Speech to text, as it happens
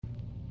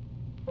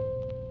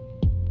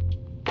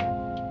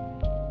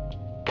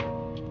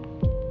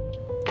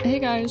Hey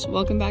guys,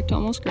 welcome back to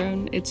Almost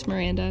Grown. It's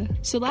Miranda.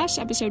 So last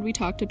episode we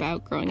talked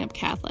about growing up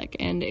Catholic,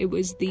 and it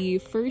was the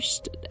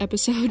first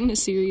episode in a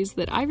series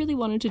that I really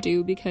wanted to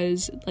do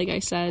because, like I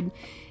said,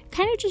 it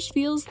kind of just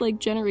feels like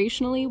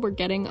generationally we're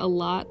getting a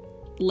lot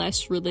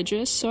less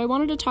religious. So I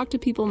wanted to talk to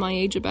people my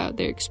age about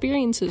their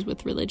experiences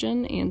with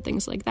religion and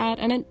things like that.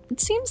 And it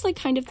seems like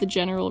kind of the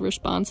general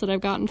response that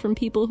I've gotten from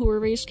people who were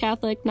raised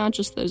Catholic, not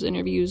just those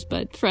interviews,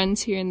 but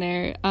friends here and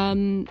there.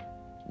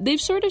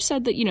 They've sort of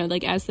said that, you know,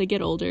 like as they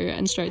get older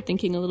and start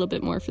thinking a little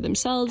bit more for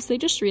themselves, they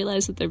just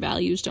realize that their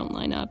values don't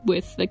line up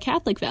with the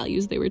Catholic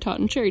values they were taught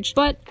in church.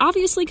 But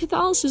obviously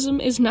Catholicism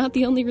is not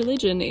the only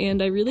religion,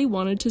 and I really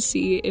wanted to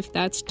see if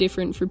that's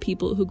different for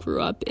people who grew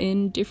up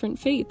in different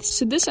faiths.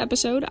 So this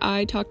episode,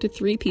 I talked to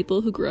 3 people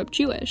who grew up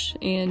Jewish,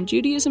 and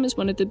Judaism is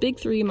one of the big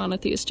 3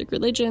 monotheistic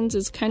religions.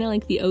 It's kind of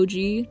like the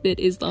OG that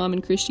Islam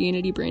and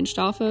Christianity branched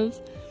off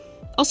of.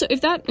 Also,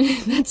 if that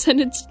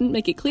sentence didn't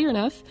make it clear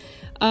enough,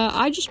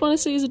 I just want to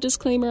say as a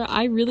disclaimer,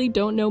 I really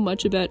don't know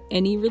much about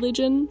any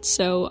religion,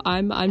 so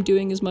I'm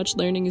doing as much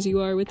learning as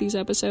you are with these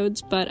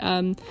episodes, but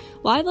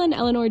Lila and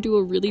Eleanor do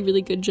a really,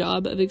 really good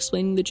job of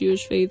explaining the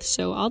Jewish faith,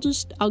 so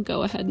I'll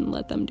go ahead and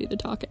let them do the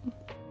talking.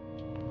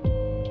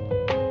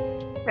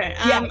 Okay,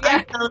 I'm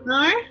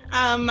Eleanor.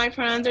 My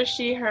pronouns are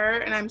she, her,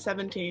 and I'm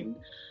 17.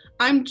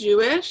 I'm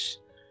Jewish,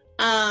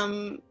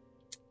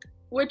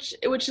 which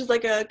is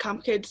like a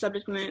complicated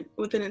subject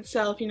within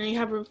itself. You know, you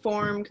have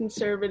Reform,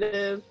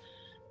 Conservative,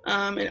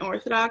 and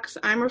Orthodox.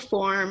 I'm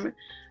Reform,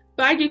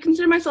 but I do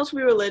consider myself to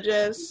be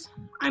religious.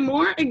 I'm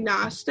more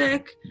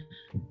agnostic.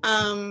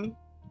 But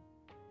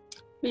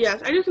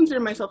yes, I do consider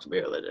myself to be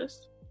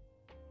religious.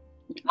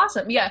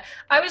 Awesome. Yeah.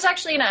 I was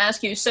actually going to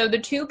ask you, so the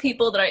 2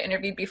 people that I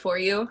interviewed before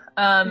you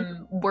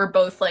were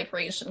both like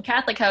raised in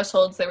Catholic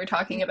households. They were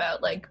talking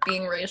about like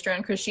being raised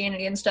around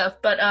Christianity and stuff,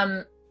 but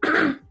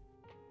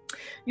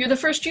you're the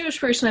first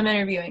Jewish person I'm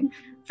interviewing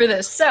for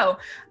this. So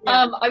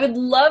I would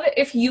love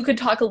if you could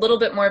talk a little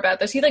bit more about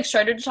this. You like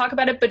started to talk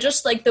about it, but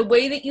just like the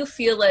way that you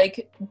feel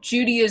like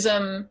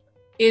Judaism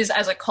is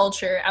as a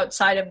culture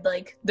outside of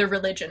like the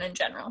religion in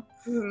general.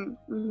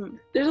 Mm-hmm. Mm-hmm.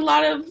 There's a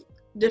lot of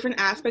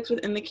different aspects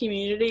within the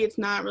community. It's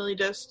not really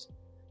just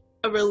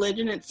a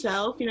religion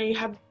itself. You know, you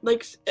have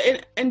like,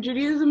 and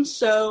Judaism,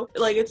 so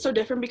like it's so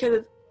different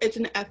because it's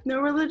an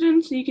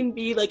ethno-religion, so you can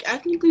be like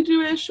ethnically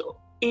Jewish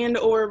and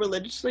or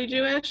religiously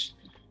Jewish,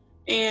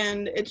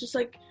 and it's just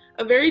like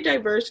a very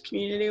diverse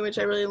community, which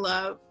I really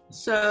love.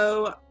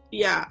 So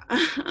yeah.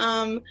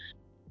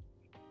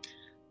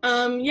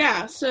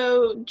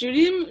 So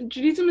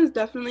Judaism is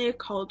definitely a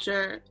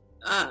culture,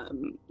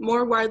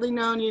 more widely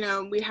known. You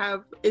know, we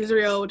have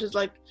Israel, which is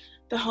like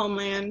the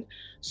homeland,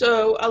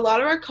 so a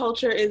lot of our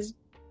culture is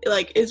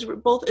like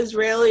both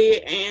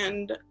Israeli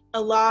and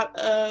a lot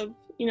of,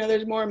 you know,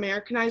 there's more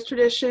Americanized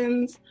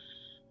traditions.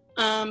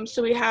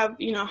 So we have,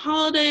 you know,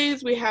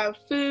 holidays, we have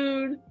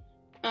food,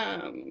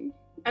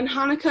 and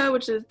Hanukkah,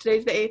 which is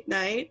today's the 8th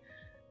night.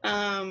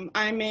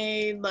 I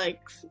made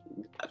like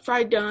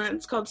fried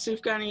donuts called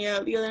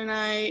sufganiyot the other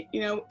night.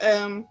 You know,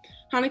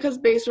 Hanukkah's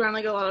based around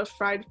like a lot of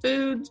fried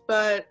foods,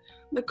 but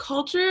the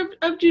culture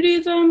of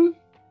Judaism,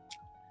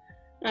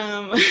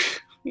 I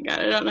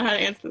don't know how to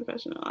answer the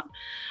question a lot.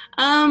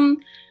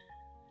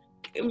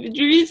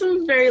 Judaism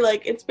is very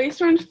like, it's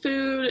based around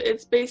food,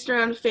 it's based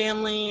around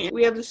family.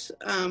 We have this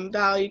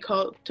value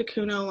called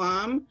tikkun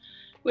olam,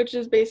 which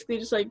is basically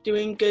just like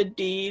doing good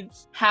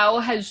deeds. How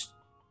has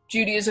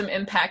Judaism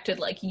impacted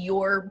like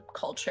your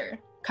culture?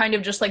 Kind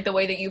of just like the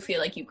way that you feel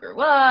like you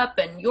grew up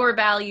and your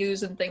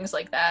values and things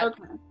like that.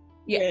 Okay.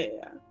 Yeah.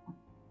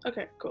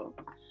 Okay, cool.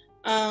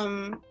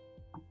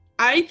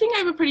 I think I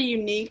have a pretty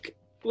unique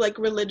like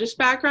religious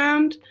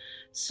background.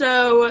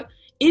 So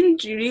in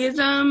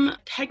Judaism,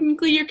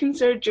 technically you're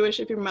considered Jewish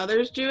if your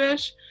mother's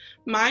Jewish.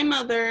 My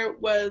mother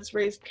was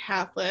raised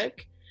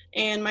Catholic,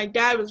 and my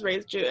dad was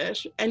raised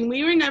Jewish, and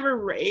we were never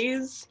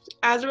raised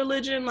as a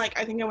religion. Like,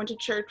 I think I went to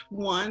church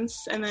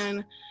once, and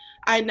then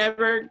I'd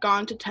never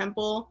gone to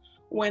temple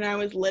when I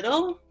was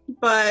little,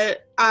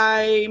 but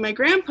my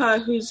grandpa,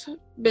 who's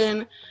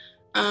been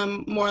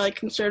more like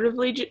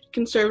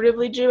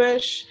conservatively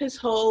Jewish his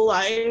whole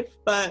life,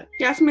 but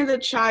he asked me as a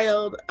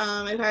child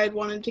if I had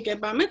wanted to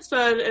get bar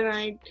mitzvah, and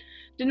I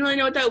didn't really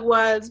know what that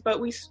was, but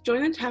we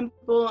joined the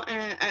temple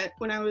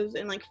when I was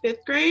in like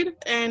 5th grade,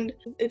 and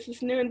it's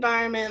this new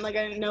environment. Like,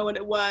 I didn't know what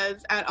it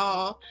was at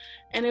all,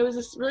 and it was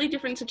this really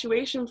different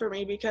situation for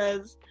me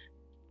because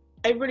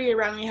everybody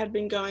around me had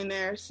been going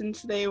there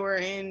since they were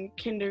in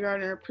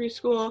kindergarten or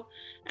preschool,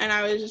 and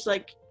I was just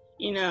like,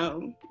 you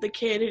know, the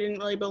kid who didn't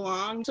really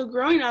belong. So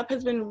growing up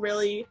has been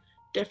really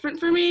different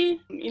for me.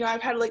 You know,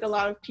 I've had like a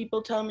lot of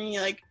people tell me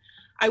like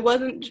I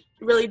wasn't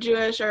really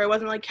Jewish, or I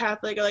wasn't like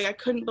Catholic, or like I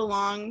couldn't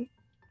belong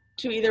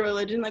to either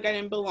religion, like I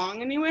didn't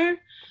belong anywhere.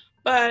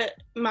 But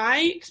my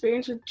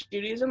experience with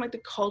Judaism, like the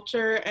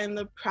culture and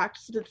the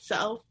practice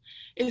itself,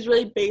 is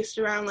really based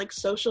around like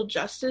social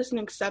justice and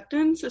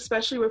acceptance,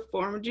 especially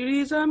Reform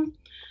Judaism.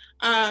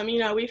 You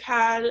know, we've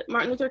had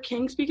Martin Luther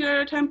King speak at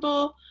our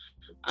temple.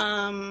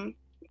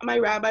 my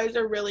rabbis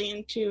are really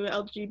into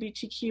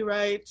LGBTQ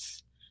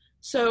rights.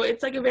 So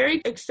it's like a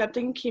very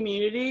accepting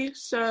community.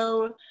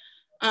 So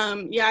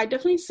yeah, I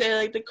definitely say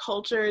like the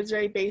culture is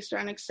very based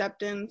around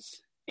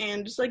acceptance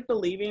and just like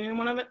believing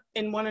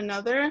in one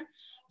another.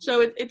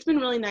 So it's been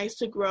really nice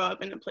to grow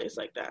up in a place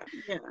like that.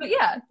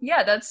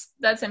 Yeah,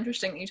 that's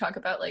interesting that you talk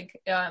about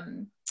like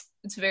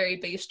it's very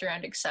based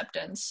around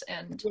acceptance,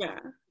 and yeah,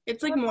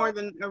 it's like more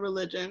than a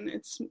religion.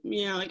 It's,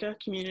 you know, like a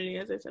community,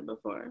 as I said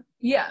before.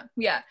 Yeah.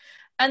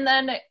 And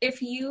then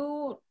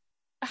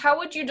how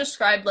would you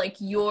describe like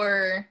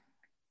your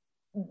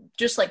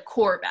just like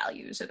core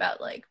values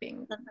about like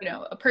being, you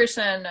know, a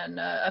person and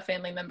a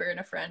family member and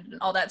a friend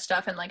and all that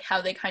stuff, and like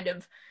how they kind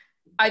of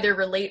either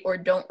relate or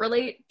don't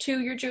relate to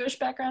your Jewish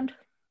background?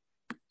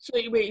 So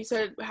wait, you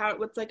said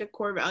what's like a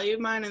core value of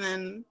mine, and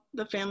then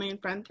the family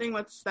and friend thing,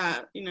 what's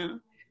that, you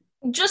know?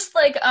 Just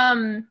like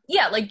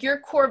yeah, like your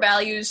core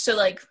values. So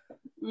like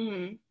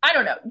I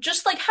don't know,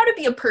 just like how to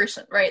be a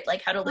person, right?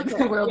 Like how to live in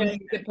the world and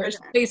be a good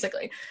person,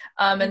 basically.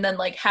 And then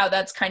like how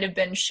that's kind of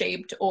been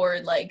shaped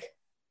or like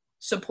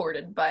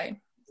supported by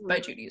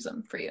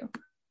Judaism for you.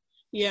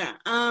 Yeah.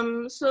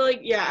 So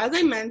like, yeah, as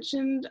I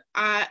mentioned,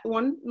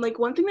 one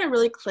thing that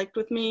really clicked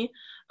with me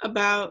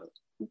about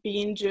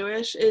being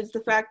Jewish is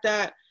the fact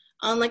that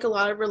unlike a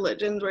lot of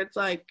religions where it's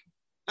like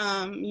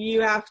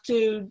you have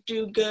to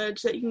do good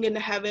so that you can get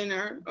into heaven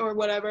or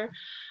whatever,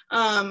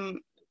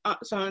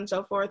 so on and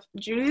so forth.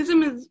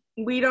 Judaism is,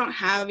 we don't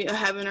have a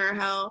heaven or a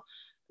hell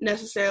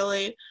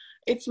necessarily.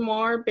 It's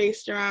more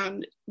based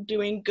around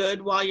doing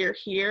good while you're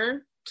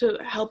here to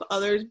help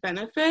others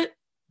benefit,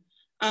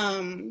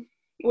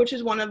 which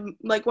is one of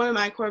my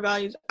core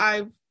values.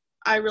 I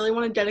really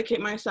want to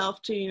dedicate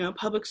myself to, you know,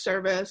 public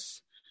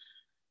service,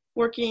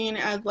 working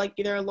as like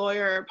either a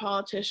lawyer or a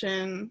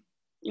politician.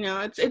 You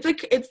know,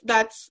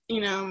 that's,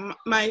 you know,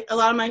 a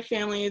lot of my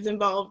family is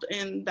involved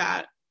in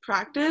that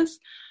practice.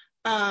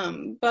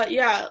 But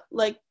yeah,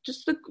 like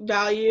just the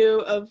value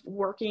of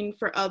working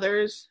for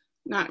others,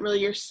 not really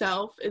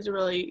yourself, is a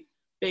really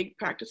big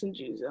practice in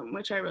Judaism,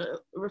 which I really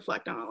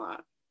reflect on a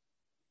lot.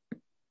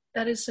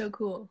 That is so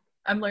cool.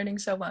 I'm learning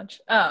so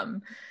much.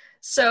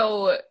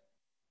 So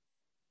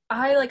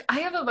I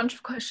have a bunch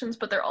of questions,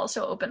 but they're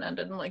also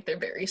open-ended and like they're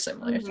very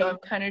similar. So I'm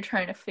kind of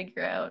trying to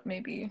figure out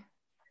maybe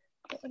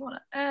what I want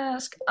to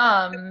ask.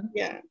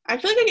 Yeah, I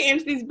feel like I can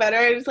answer these better.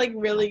 I just like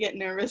really get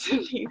nervous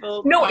when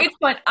people. No, it's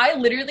fine. I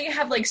literally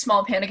have like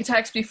small panic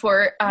attacks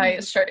before I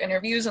start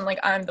interviews, and like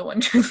I'm the one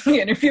doing the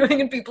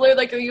interviewing, and people are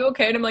like, "Are you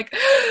okay?" And I'm like,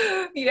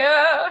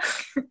 "Yeah."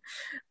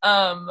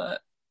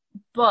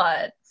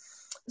 But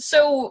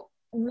so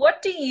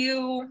what do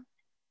you?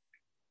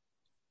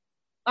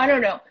 I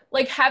don't know.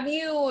 Like, have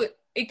you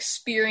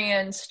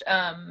experienced?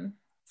 I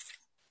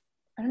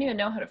don't even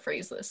know how to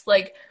phrase this.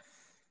 Like,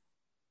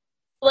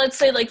 let's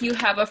say like you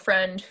have a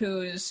friend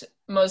who's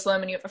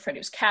Muslim and you have a friend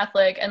who's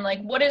Catholic, and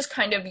like what is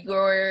kind of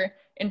your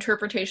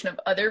interpretation of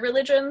other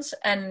religions,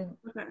 and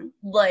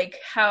like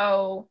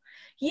how,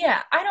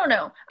 yeah, I don't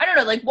know,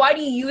 like why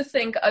do you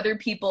think other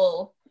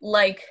people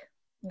like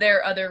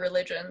their other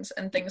religions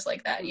and things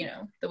like that, you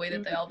know, the way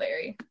that they all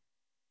vary?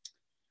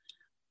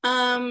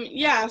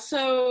 Yeah,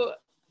 so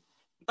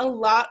a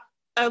lot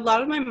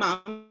of my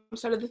mom's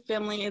side of the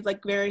family is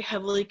like very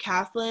heavily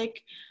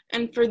Catholic,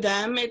 and for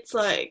them it's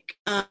like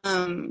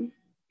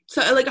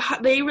so like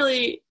they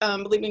really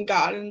believe in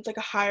God, and it's like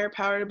a higher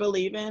power to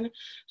believe in.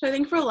 So I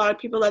think for a lot of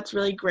people that's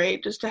really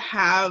great, just to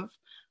have,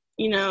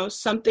 you know,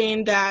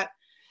 something that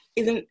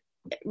isn't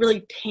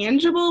really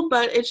tangible,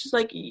 but it's just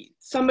like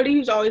somebody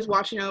who's always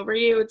watching over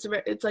you.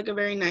 It's like a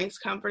very nice,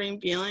 comforting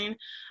feeling.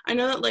 I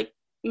know that like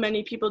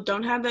many people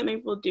don't have that, many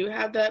people do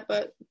have that,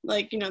 but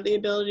like, you know, the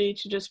ability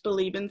to just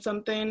believe in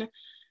something,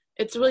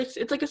 it's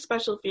like a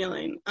special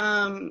feeling.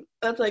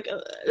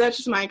 That's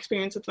just my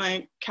experience with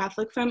my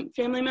Catholic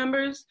family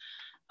members.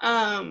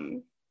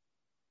 I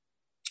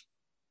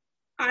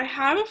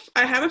have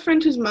a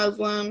friend who's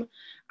Muslim,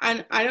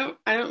 and I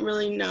don't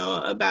really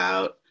know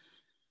about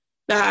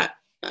that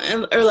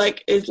or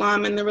like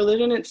Islam and the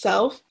religion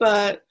itself,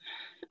 but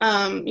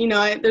you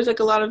know, there's like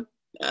a lot of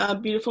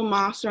beautiful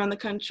mosques around the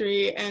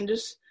country, and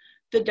just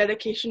the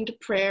dedication to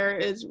prayer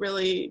is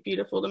really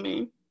beautiful to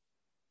me.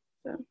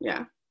 So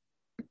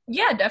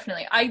yeah,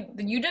 definitely.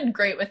 You did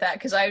great with that,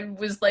 because I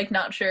was like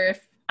not sure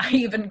if I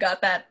even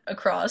got that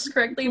across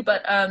correctly,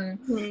 but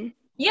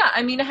yeah,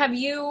 I mean, have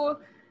you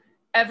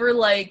ever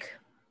like,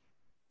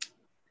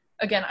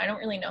 again, I don't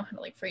really know how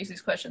to like phrase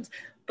these questions,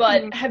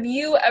 but have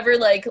you ever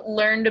like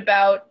learned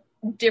about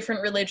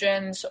different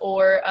religions,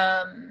 or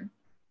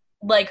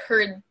like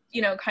heard,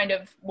 you know, kind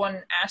of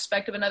one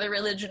aspect of another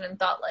religion and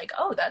thought like,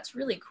 oh, that's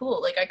really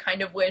cool, like I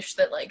kind of wish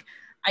that like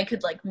I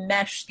could like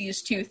mesh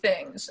these two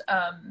things?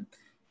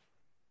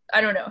 I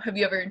don't know, have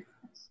you ever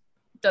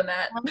done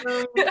that?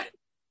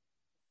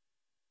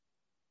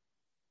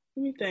 Let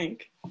me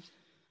think.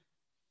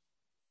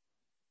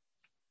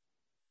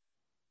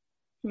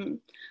 I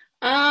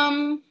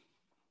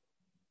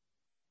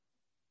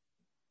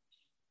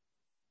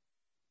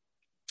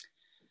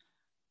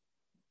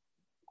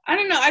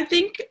don't know. I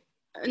think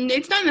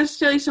it's not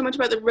necessarily so much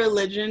about the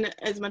religion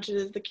as much as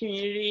it is the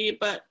community,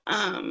 but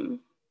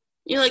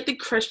you know, like the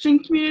Christian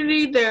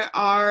community, there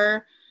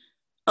are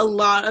a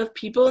lot of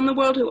people in the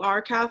world who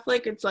are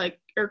Catholic. It's like,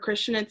 or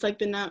Christian. It's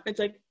like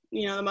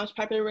you know, the most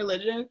popular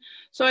religion.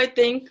 So I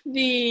think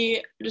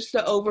the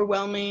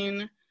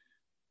overwhelming,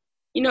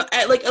 you know,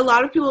 like a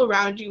lot of people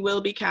around you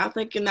will be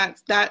Catholic, and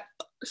that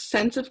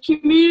sense of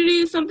community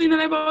is something that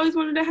I've always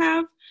wanted to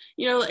have.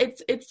 You know,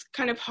 it's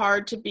kind of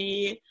hard to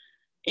be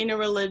in a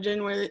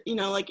religion where, you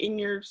know, like in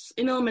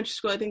elementary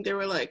school, I think there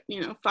were like,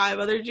 you know, 5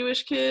 other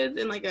Jewish kids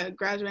in like a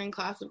graduating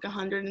class of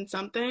 100 and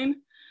something.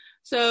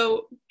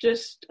 So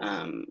just,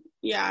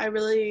 yeah, I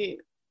really,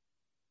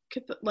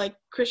 like,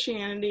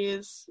 Christianity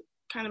is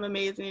kind of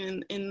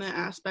amazing in the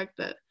aspect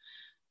that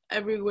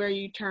everywhere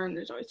you turn,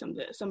 there's always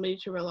somebody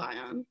to rely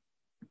on.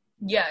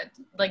 Yeah,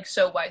 like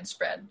so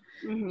widespread.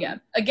 Mm-hmm. Yeah.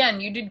 Again,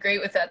 you did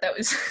great with that. That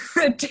was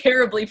a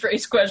terribly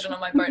phrased question on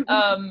my part.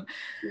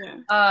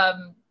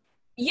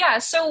 Yeah,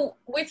 so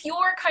with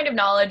your kind of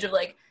knowledge of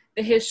like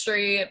the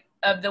history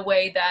of the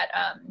way that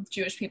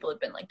Jewish people have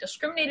been like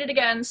discriminated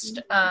against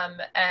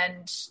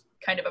and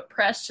kind of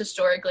oppressed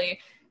historically,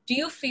 do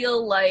you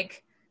feel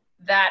like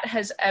that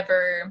has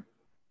ever,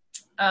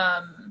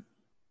 I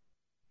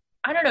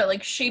don't know,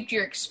 like shaped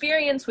your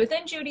experience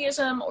within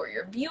Judaism or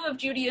your view of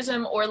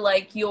Judaism, or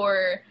like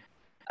your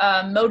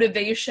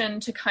motivation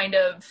to kind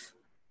of,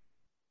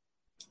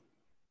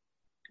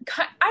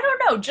 I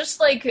don't know, just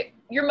like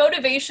your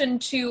motivation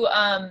to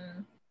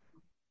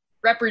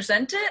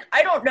represent it?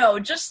 I don't know,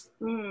 just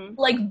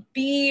like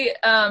be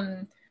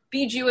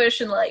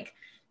Jewish and like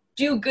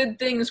do good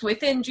things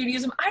within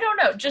Judaism. I don't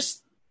know,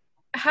 just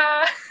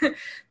that.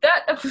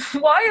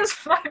 Why is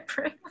my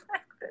brain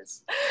like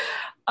this?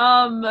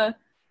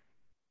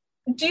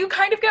 Do you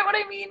kind of get what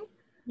I mean?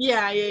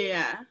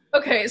 Yeah.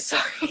 Okay,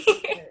 sorry.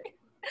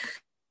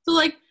 So,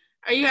 like,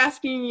 are you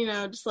asking, you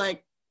know, just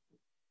like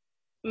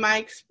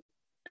my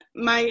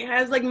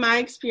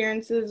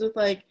experiences with,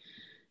 like,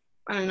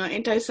 I don't know,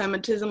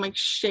 anti-Semitism, like,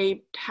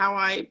 shaped how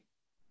I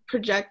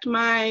project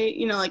my,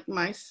 you know, like,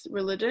 my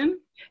religion?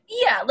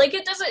 Yeah, like,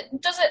 does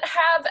it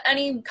have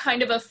any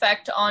kind of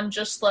effect on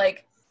just,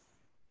 like,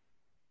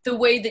 the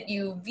way that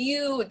you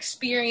view,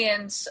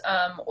 experience,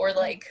 or,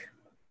 like,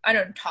 I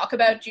don't know, talk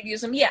about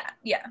Judaism? Yeah,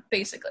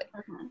 basically.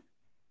 Okay.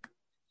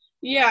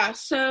 Yeah,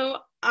 so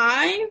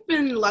I've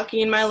been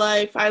lucky in my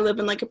life. I live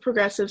in, like, a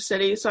progressive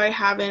city, so I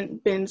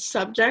haven't been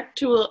subject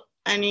to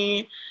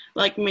any,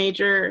 like,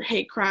 major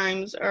hate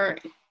crimes or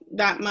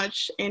that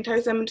much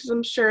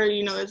anti-Semitism. Sure,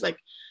 you know, there's, like,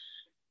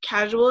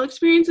 casual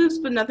experiences,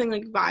 but nothing,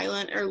 like,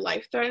 violent or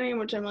life-threatening,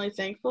 which I'm really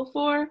thankful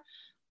for.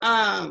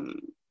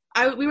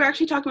 We were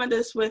actually talking about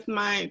this with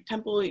my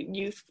Temple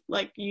youth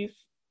board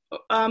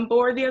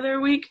the other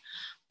week,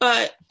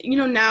 but, you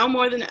know, now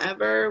more than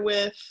ever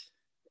with,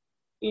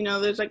 you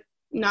know, there's, like,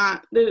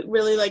 not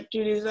really, like,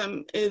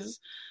 Judaism is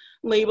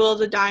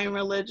labeled a dying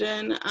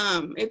religion.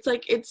 It's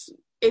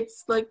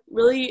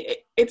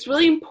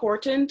really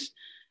important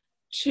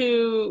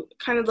to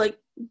kind of, like,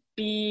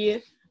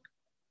 be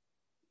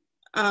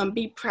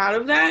proud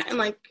of that, and,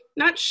 like,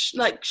 not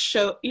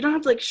show, you don't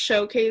have to, like,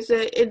 showcase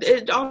it.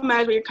 It all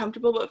matters what you're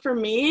comfortable, but for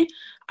me,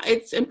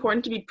 it's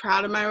important to be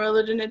proud of my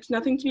religion. It's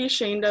nothing to be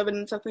ashamed of, and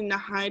it's nothing to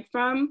hide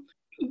from.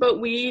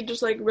 But we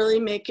just, like, really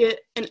make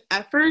it an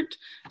effort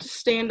to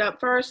stand up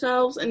for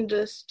ourselves and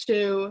just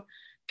to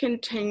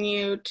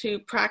continue to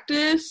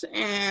practice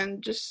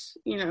and just,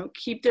 you know,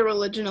 keep the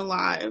religion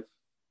alive,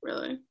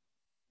 really.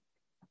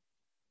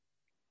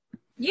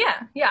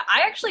 Yeah,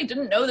 I actually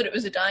didn't know that it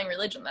was a dying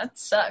religion. That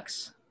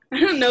sucks. I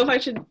don't know if I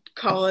should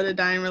call it a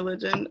dying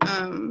religion.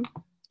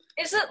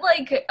 Is it,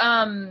 like,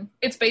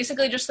 it's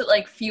basically just that,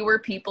 like, fewer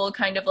people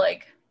kind of,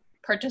 like,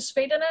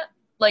 participate in it?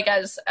 Like,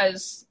 as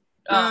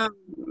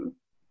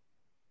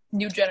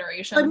new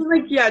generation? I mean,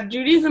 like, yeah,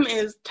 Judaism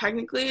is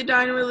technically a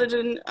dying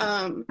religion.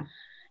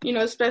 You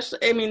know, especially,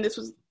 I mean, this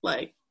was,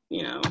 like,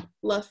 you know, it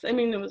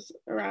was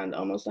around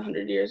almost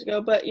 100 years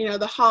ago, but, you know,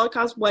 the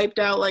Holocaust wiped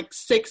out, like,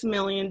 6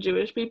 million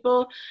Jewish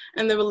people,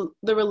 and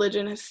the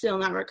religion has still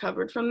not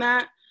recovered from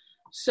that.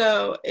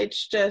 So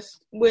it's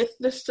just, with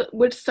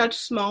such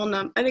small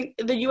number, I think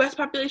the U.S.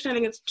 population, I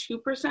think it's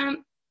 2%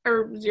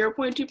 or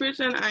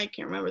 0.2%, I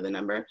can't remember the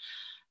number,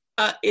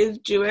 is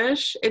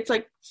Jewish. It's,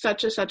 like,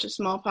 such a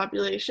small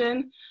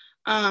population.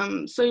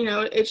 So, you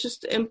know, it's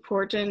just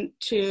important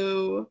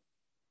to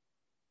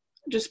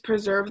just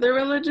preserve their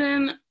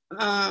religion.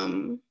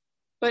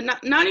 But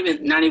not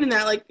even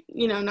that, like,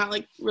 you know, not,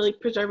 like, really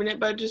preserving it,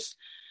 but just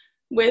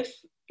with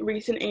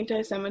recent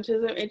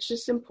anti-Semitism, it's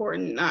just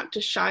important not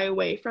to shy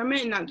away from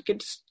it and not to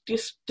get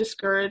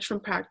discouraged from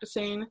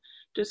practicing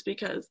just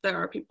because there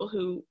are people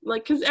who,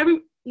 like, because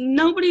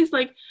nobody's,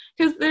 like,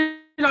 because there's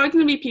always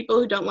going to be people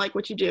who don't like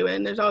what you do,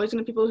 and there's always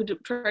going to be people who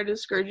try to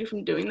discourage you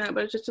from doing that,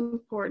 but it's just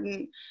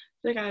important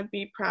to kind of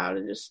be proud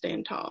and just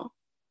stand tall.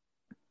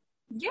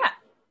 Yeah,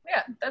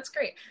 that's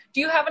great.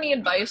 Do you have any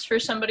advice for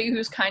somebody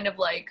who's kind of,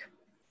 like,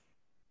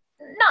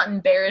 not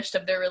embarrassed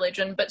of their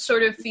religion, but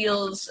sort of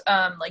feels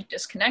like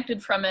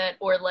disconnected from it,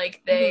 or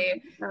like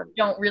they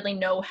don't really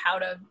know how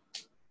to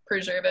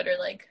preserve it or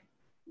like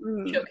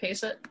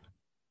showcase it.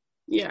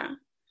 Yeah.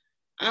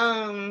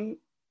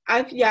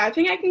 I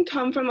think I can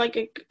come from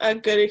like a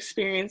good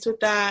experience with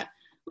that.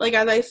 Like,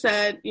 as I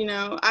said, you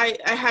know, I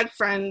had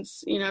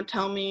friends, you know,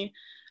 tell me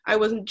I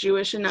wasn't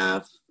Jewish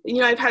enough. You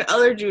know, I've had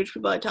other Jewish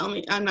people that tell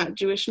me I'm not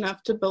Jewish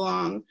enough to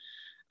belong.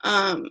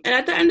 And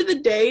at the end of the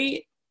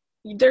day,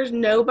 there's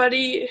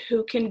nobody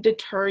who can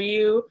deter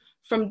you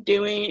from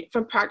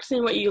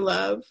practicing what you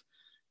love.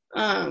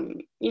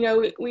 You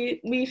know,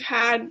 we've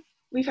had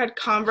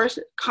converts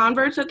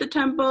at the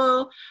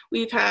temple.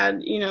 We've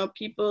had, you know,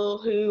 people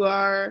who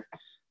are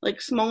like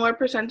smaller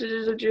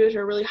percentages of Jewish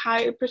or really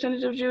high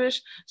percentage of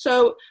Jewish.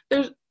 So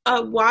there's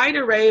a wide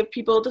array of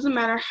people. It doesn't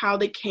matter how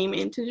they came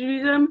into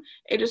Judaism.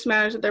 It just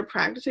matters that they're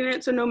practicing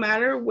it. So no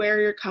matter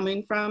where you're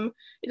coming from,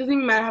 it doesn't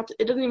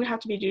even have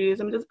to be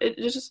Judaism. It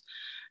just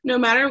no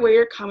matter where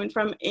you're coming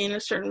from in a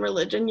certain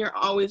religion, you're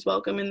always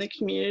welcome in the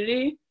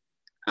community.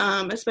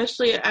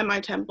 Especially at my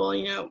temple,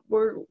 you know,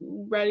 we're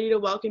ready to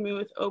welcome you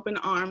with open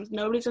arms.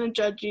 Nobody's going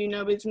to judge you.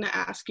 Nobody's going to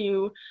ask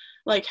you,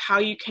 like, how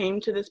you came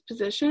to this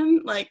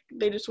position. Like,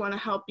 they just want to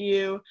help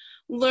you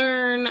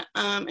learn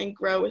and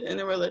grow within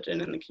the religion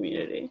and the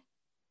community.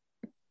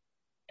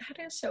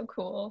 That is so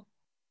cool.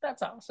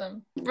 That's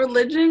awesome.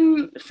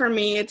 Religion, for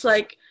me, it's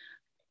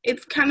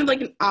kind of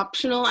like an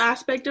optional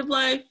aspect of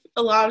life.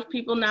 A lot of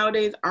people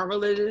nowadays aren't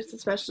religious,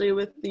 especially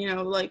with, you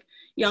know, like,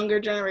 younger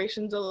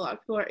generations. A lot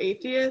of people are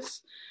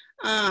atheists,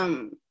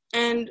 and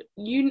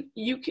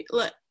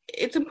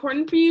it's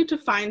important for you to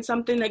find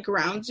something that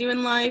grounds you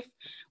in life,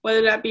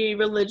 whether that be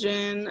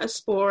religion, a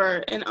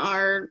sport, an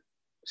art,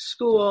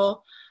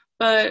 school,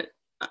 but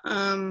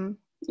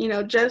you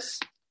know,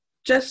 just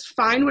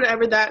find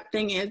whatever that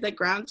thing is that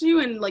grounds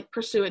you and like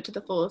pursue it to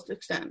the fullest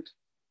extent.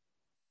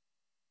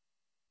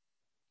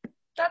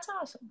 That's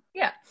awesome.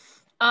 Yeah.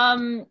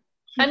 And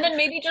then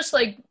maybe just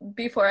like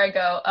before I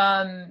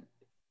go,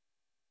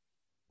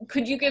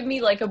 could you give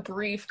me like a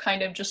brief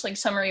kind of just like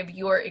summary of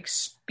your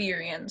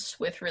experience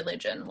with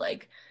religion,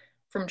 like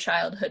from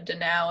childhood to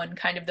now, and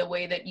kind of the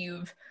way that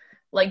you've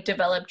like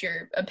developed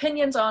your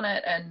opinions on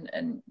it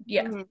and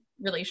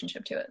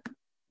relationship to it?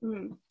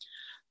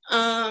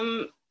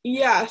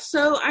 Yeah,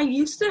 so I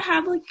used to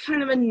have like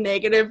kind of a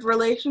negative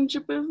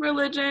relationship with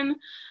religion.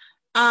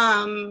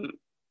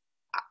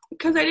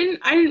 Because I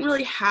didn't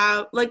really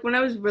have, like, when I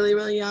was really,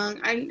 really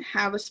young, I didn't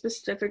have a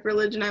specific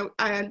religion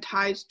I had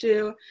ties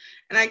to,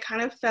 and I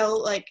kind of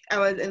felt like I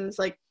was in this,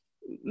 like,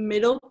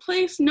 middle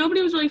place.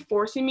 Nobody was really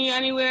forcing me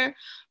anywhere,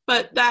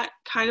 but that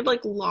kind of,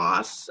 like,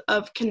 loss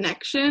of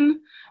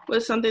connection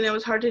was something that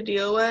was hard to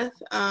deal with.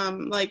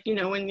 Like, you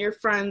know, when your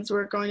friends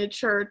were going to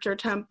church or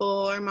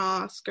temple or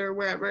mosque or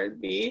wherever it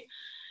be.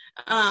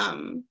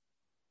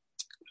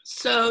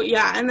 So,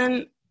 yeah, and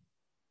then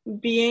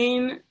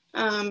being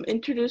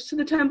introduced to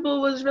the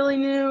temple was really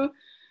new,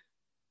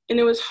 and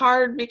it was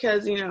hard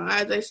because, you know,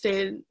 as I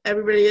stated,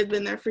 everybody had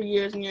been there for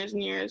years and years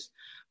and years,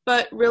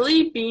 but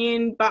really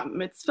being bat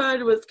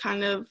mitzvahed was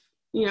kind of,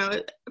 you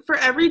know, for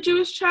every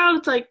Jewish child,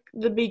 it's like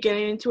the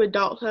beginning into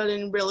adulthood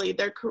and really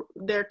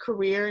their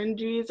career in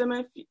Judaism,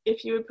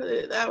 if you would put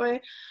it that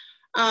way.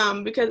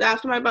 Because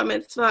after my bat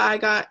mitzvah, I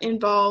got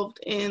involved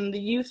in the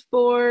youth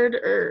board,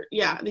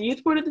 the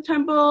youth board at the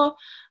temple.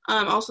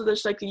 Also,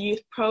 there's like the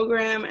youth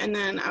program, and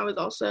then I'm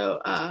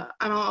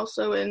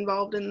also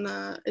involved in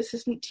the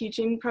assistant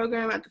teaching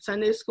program at the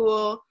Sunday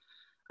school.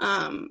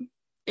 In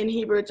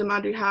Hebrew, it's a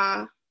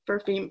madriha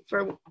for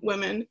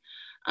women,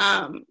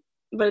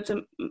 but it's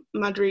a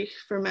madrich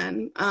for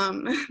men.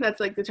 That's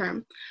like the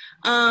term.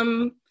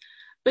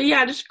 But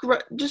yeah, just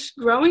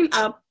growing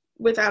up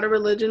without a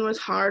religion was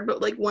hard,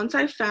 but like once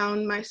I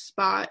found my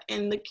spot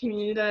in the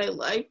community that I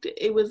liked,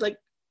 it was like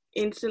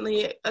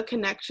instantly a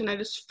connection. I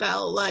just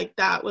felt like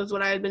that was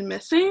what I had been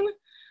missing,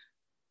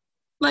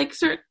 like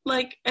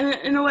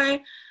in a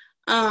way.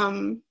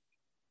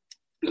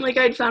 Like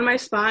I'd found my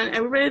spot, and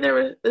everybody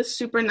there was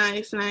super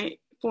nice, and I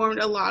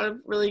formed a lot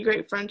of really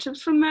great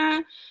friendships from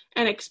that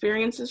and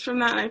experiences from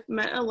that, and I've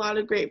met a lot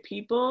of great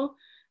people.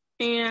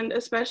 And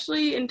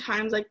especially in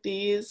times like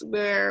these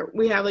where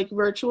we have like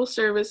virtual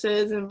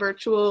services and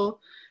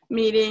virtual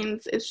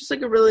meetings, it's just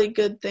like a really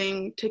good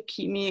thing to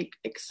keep me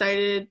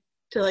excited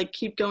to like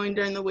keep going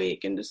during the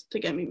week and just to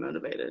get me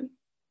motivated.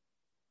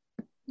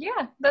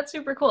 Yeah, that's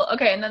super cool.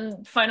 Okay, and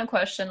then final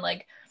question,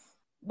 like,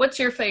 what's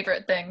your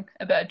favorite thing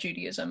about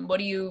Judaism? What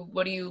do you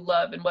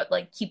love, and what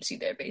like keeps you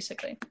there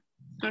basically?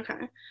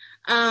 Okay.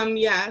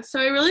 Yeah, so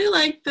I really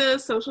like the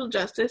social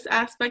justice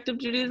aspect of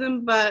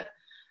Judaism, but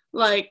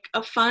like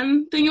a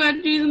fun thing about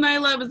Judaism that I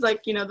love is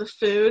like, you know, the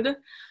food.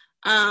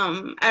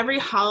 Every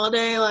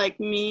holiday, like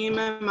me,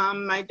 my mom,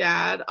 and my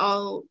dad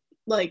all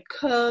like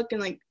cook,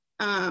 and like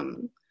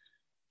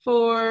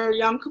for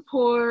Yom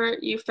Kippur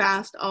you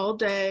fast all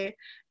day,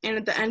 and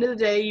at the end of the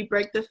day you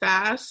break the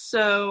fast.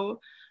 So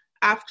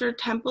after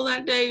temple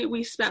that day,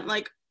 we spent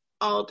like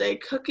all day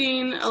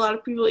cooking. A lot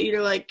of people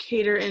either like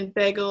cater in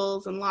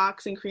bagels and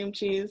lox and cream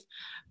cheese,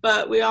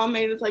 but we all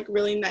made this like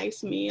really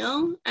nice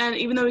meal. And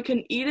even though we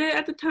couldn't eat it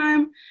at the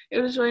time,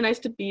 it was really nice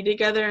to be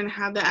together and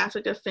have the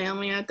aspect of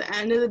family. And at the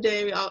end of the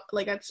day, we all,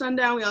 like at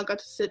sundown, we all got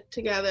to sit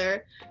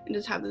together and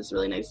just have this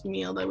really nice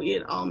meal that we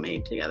had all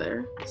made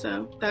together.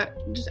 So that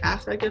just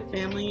aspect of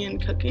family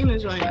and cooking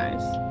is really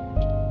nice.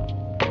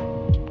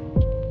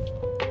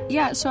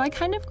 Yeah, so I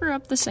kind of grew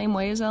up the same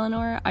way as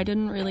Eleanor. I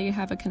didn't really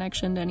have a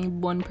connection to any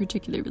one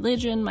particular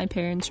religion. My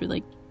parents were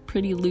like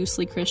pretty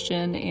loosely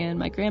Christian, and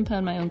my grandpa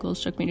and my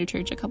uncles took me to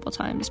church a couple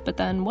times. But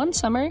then one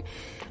summer,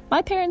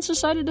 my parents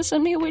decided to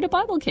send me away to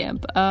Bible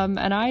camp,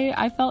 and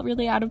I felt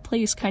really out of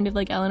place, kind of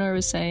like Eleanor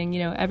was saying. You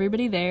know,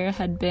 everybody there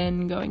had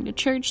been going to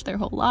church their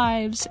whole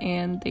lives,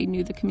 and they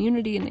knew the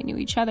community, and they knew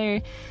each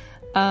other,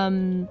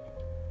 and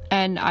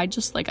I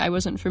just, like, I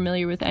wasn't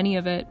familiar with any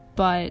of it.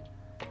 But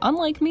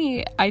unlike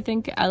me, I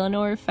think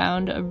Eleanor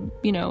found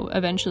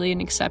eventually an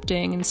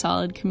accepting and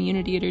solid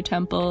community at her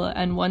temple,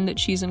 and one that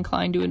she's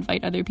inclined to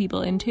invite other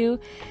people into.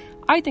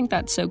 I think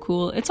that's so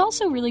cool. It's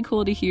also really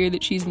cool to hear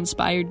that she's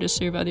inspired to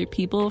serve other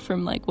people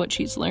from like what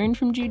she's learned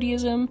from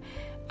Judaism.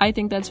 I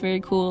think that's very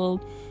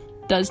cool.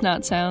 Does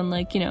not sound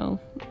like,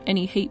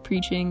 any hate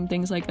preaching,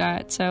 things like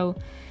that. So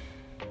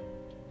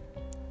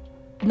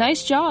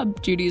nice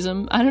job,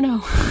 Judaism. I don't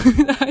know.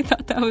 I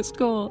thought that was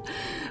cool.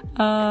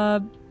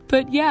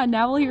 But yeah,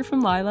 now we'll hear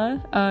from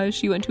Lila.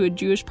 She went to a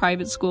Jewish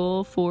private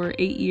school for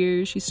 8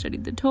 years. She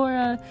studied the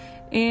Torah,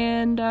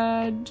 and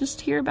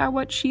just hear about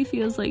what she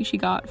feels like she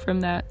got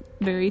from that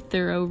very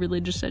thorough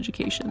religious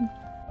education.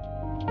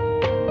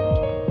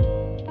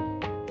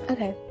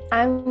 Okay,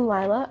 I'm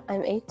Lila.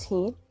 I'm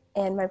 18,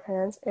 and my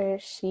pronouns are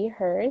she,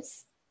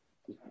 hers.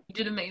 You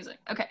did amazing.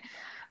 Okay.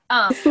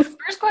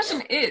 First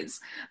question is,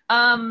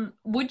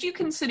 would you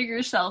consider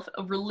yourself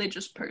a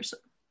religious person?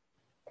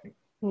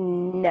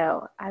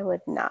 No, I would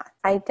not.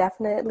 I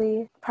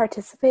definitely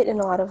participate in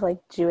a lot of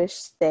like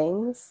Jewish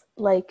things,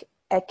 like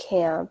at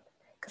camp,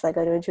 because I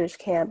go to a Jewish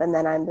camp, and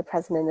then I'm the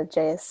president of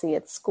JSC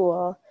at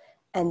school,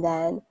 and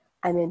then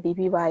I'm in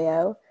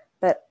BBYO,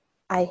 but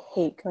I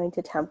hate going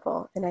to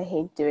temple, and I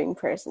hate doing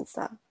prayers and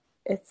stuff.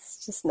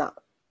 It's just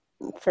not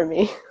for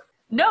me.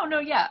 No,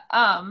 yeah.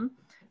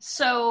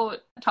 So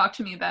talk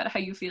to me about how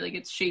you feel like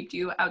it's shaped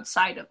you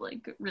outside of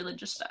like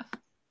religious stuff.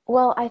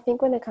 Well, I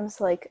think when it comes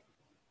to like,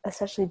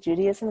 especially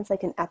Judaism, it's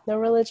like an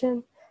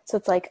ethno-religion. So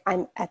it's like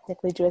I'm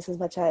ethnically Jewish as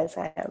much as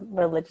I am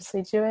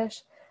religiously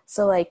Jewish.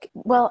 So like,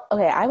 well,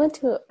 okay, I went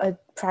to a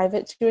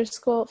private Jewish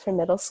school for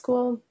middle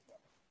school,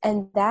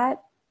 and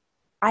that,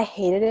 I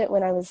hated it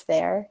when I was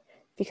there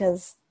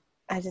because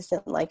I just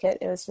didn't like it.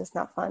 It was just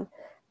not fun.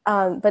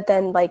 But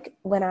then like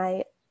when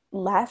I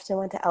left and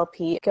went to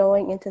LP,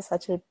 going into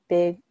such a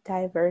big,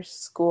 diverse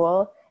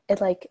school,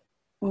 it like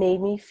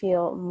made me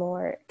feel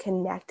more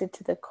connected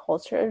to the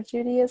culture of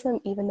Judaism,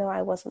 even though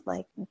I wasn't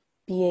like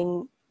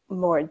being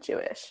more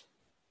Jewish.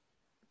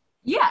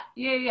 Yeah,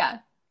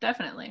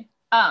 definitely.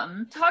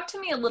 Talk to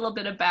me a little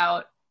bit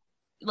about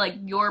like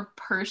your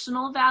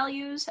personal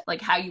values,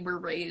 like how you were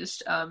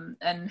raised,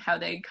 and how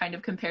they kind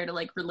of compare to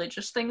like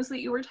religious things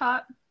that you were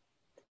taught.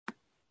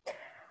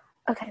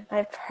 Okay,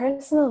 my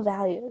personal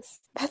values.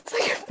 That's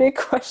like a big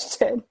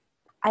question.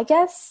 I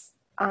guess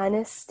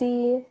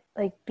honesty,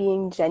 like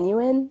being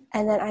genuine,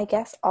 and then I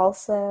guess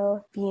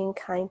also being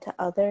kind to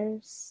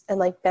others and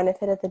like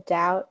benefit of the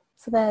doubt.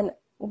 So then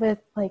with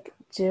like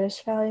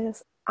Jewish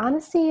values,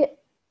 honesty,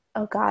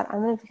 oh God,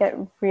 I'm going to get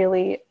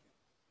really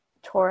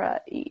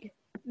Torah-y.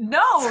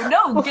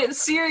 No, get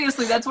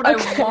seriously, that's what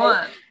okay. I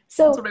want.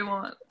 So that's what I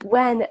want.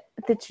 When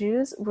the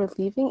Jews were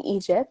leaving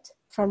Egypt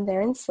from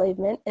their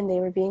enslavement and they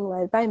were being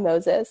led by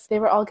Moses, they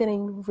were all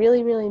getting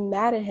really, really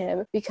mad at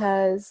him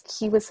because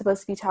he was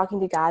supposed to be talking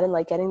to God and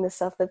like getting the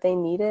stuff that they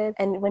needed.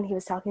 And when he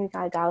was talking to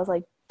God, God was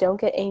like, don't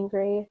get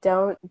angry,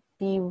 don't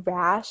be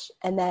rash.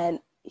 And then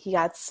he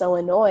got so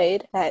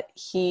annoyed that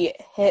he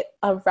hit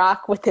a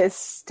rock with his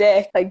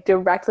stick, like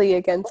directly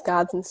against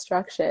God's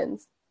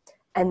instructions.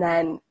 And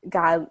then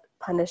God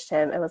punished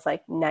him and was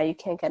like, now you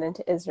can't get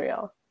into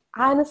Israel.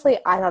 Honestly,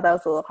 I thought that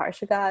was a little harsh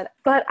for God.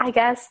 But I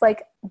guess,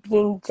 like,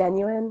 being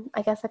genuine,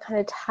 I guess that kind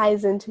of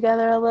ties in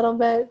together a little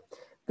bit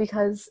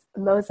because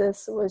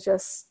Moses was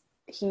just,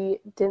 he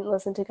didn't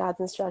listen to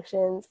God's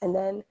instructions and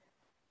then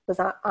was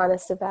not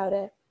honest about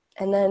it.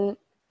 And then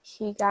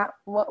he got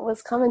what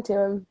was coming to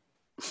him.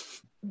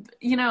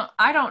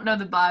 I don't know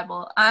the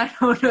Bible. I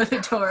don't know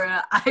the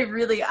Torah.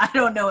 I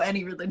don't know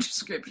any religious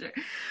scripture.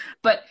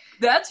 But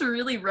that's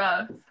really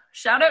rough.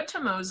 Shout out to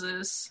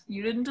Moses.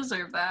 You didn't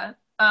deserve that.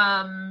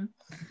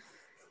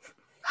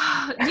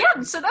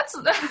 So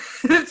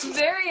that's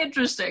very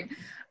interesting.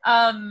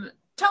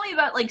 Tell me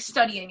about like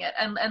studying it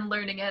and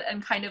learning it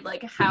and kind of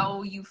like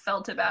how you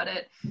felt about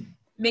it,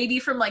 maybe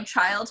from like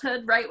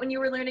childhood, right, when you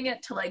were learning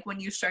it, to like when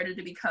you started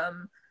to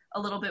become a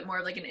little bit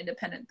more like an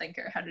independent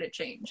thinker. How did it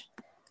change?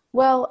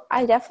 Well,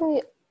 I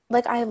definitely,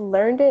 like, I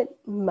learned it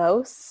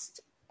I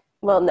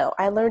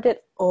learned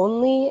it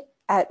only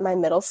at my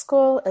middle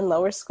school and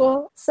lower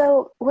school.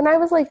 So when I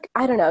was like,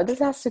 I don't know, this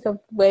has to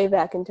go way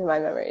back into my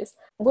memories.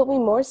 What we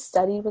more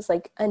studied was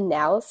like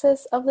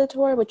analysis of the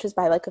Torah, which was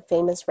by like a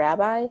famous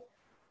rabbi.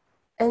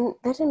 And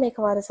that didn't make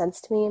a lot of sense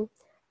to me.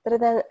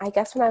 But then I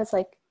guess when I was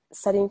like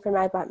studying for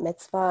my bat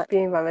mitzvah,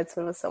 being bat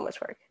mitzvah was so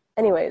much work.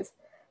 Anyways,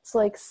 so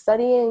like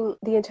studying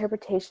the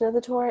interpretation of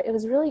the Torah, it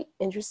was really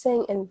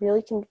interesting and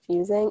really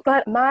confusing.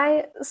 But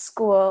my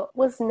school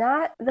was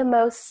not the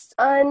most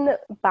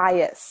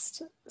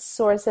unbiased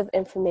source of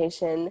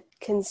information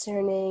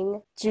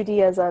concerning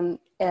Judaism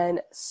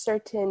and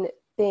certain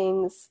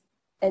things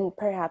and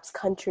perhaps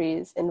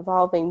countries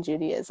involving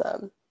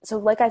Judaism. So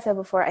like I said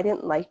before, I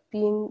didn't like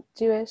being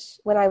Jewish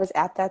when I was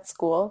at that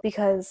school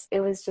because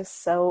it was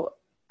just so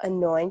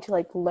annoying to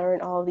like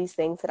learn all of these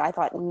things that I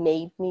thought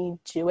made me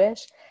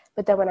Jewish.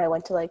 But then when I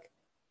went to like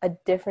a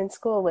different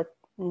school with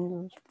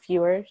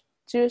fewer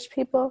Jewish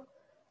people,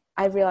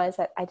 I realized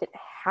that I didn't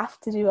have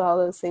to do all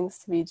those things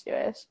to be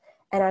Jewish.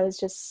 And I was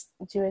just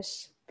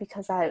Jewish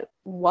because I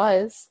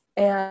was.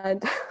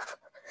 And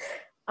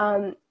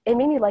it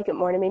made me like it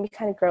more, and it made me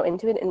kind of grow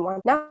into it and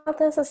want not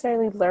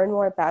necessarily learn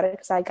more about it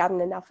because I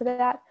gotten enough of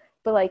that,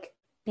 but like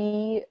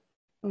be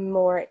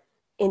more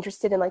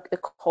interested in like the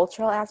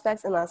cultural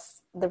aspects and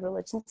less the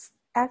religious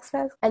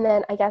aspects. And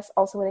then I guess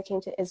also when it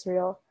came to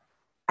Israel,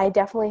 I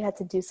definitely had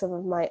to do some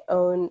of my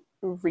own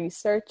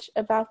research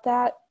about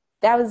that.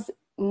 That was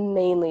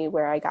mainly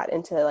where I got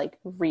into like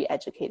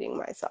re-educating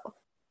myself.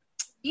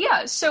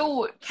 Yeah,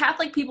 so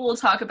Catholic people will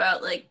talk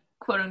about like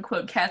quote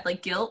unquote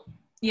Catholic guilt,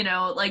 you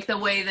know, like the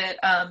way that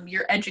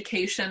your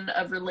education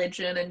of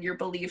religion and your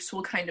beliefs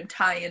will kind of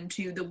tie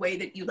into the way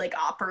that you like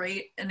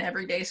operate in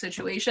everyday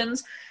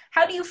situations.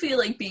 How do you feel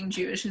like being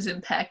Jewish has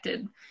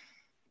impacted,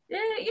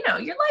 you know,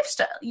 your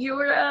lifestyle,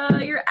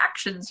 your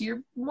actions,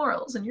 your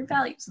morals, and your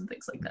values and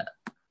things like that?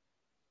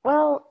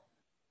 Well,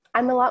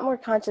 I'm a lot more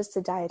conscious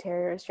to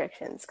dietary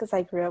restrictions because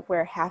I grew up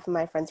where half of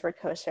my friends were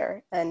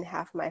kosher and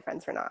half of my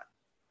friends were not.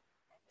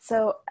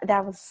 So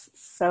that was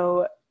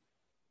so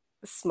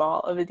small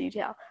of a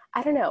detail.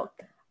 I don't know.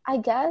 I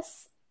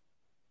guess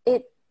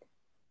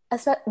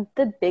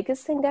the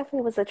biggest thing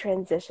definitely was the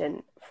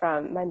transition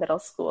from my middle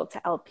school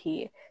to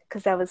LP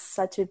because that was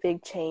such a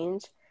big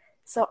change.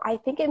 So I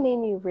think it made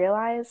me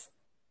realize,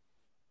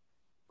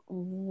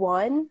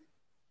 one,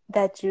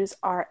 that Jews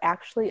are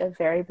actually a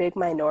very big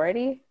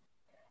minority,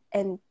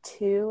 and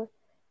two,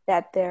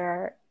 that there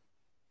are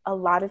a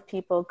lot of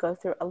people go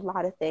through a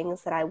lot of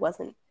things that I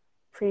wasn't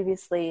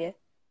previously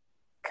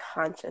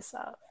conscious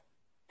of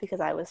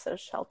because I was so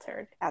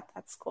sheltered at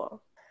that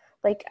school.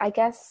 Like, I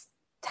guess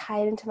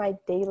tied into my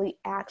daily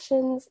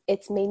actions,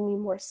 it's made me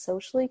more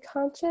socially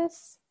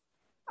conscious,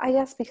 I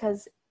guess,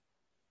 because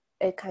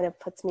it kind of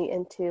puts me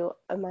into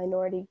a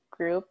minority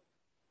group.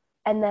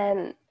 And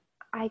then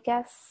I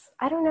guess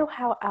I don't know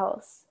how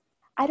else.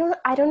 I don't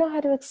know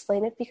how to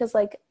explain it because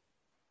like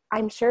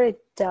I'm sure it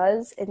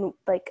does and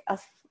like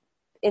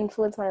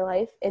influence my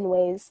life in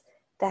ways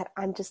that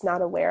I'm just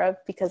not aware of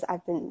because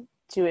I've been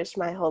Jewish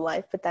my whole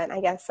life. But then I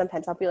guess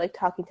sometimes I'll be like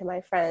talking to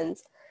my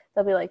friends,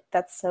 they'll be like,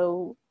 that's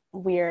so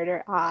weird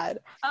or odd.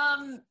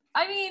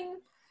 I mean,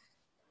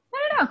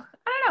 I don't know.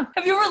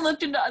 Have you ever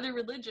looked into other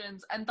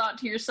religions and thought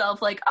to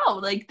yourself like, oh,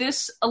 like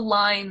this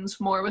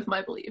aligns more with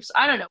my beliefs?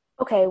 I don't know.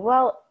 Okay,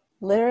 well,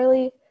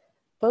 literally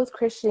both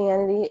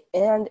Christianity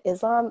and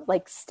Islam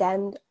like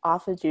stemmed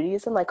off of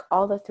Judaism. Like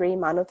all the three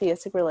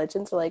monotheistic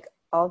religions are like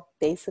all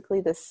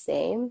basically the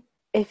same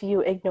if you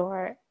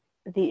ignore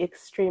the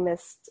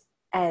extremist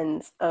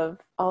ends of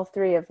all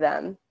three of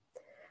them.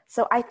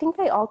 So I think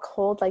they all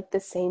hold like the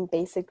same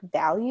basic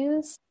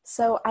values.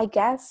 So I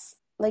guess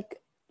like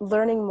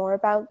learning more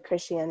about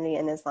Christianity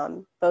and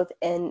Islam, both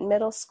in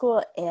middle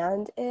school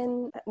and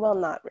well,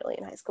 not really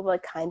in high school, but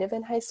like kind of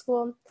in high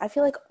school. I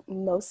feel like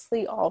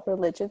mostly all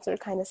religions are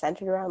kind of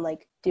centered around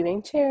like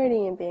doing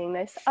charity and being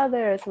nice to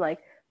others and like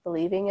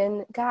believing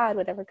in God,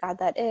 whatever God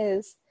that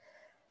is.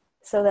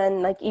 So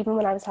then like even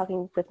when I was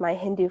talking with my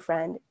Hindu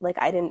friend, like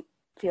I didn't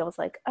feel was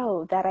like,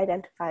 oh, that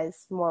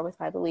identifies more with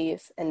my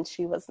beliefs. And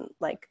she wasn't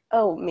like,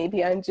 oh,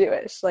 maybe I'm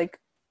Jewish. Like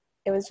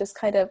it was just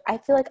kind of, I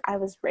feel like I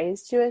was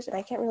raised Jewish and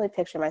I can't really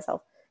picture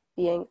myself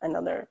being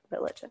another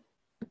religion.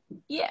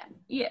 Yeah,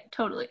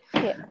 totally.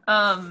 Yeah.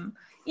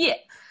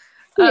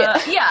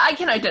 Yeah, I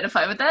can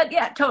identify with that.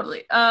 Yeah,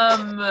 totally.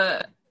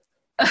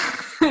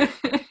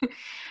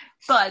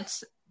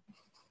 But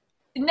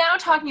now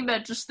talking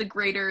about just the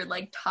greater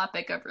like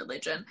topic of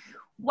religion,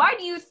 why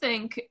do you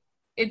think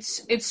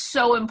it's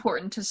so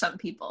important to some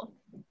people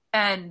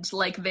and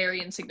like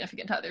very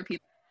insignificant to other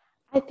people?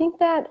 I think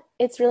that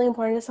it's really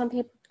important to some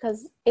people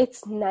because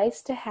it's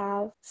nice to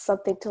have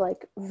something to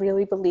like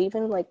really believe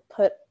in, like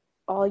put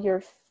all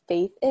your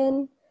faith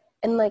in.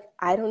 And like,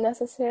 I don't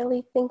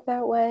necessarily think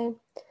that way,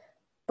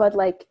 but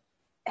like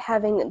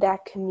having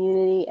that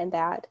community and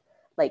that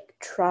like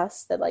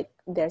trust that like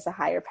there's a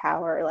higher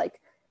power, or, like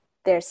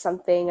there's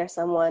something or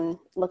someone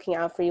looking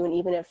out for you. And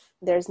even if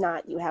there's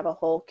not, you have a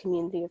whole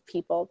community of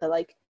people that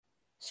like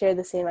share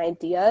the same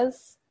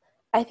ideas.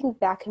 I think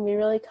that can be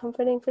really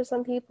comforting for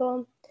some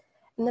people.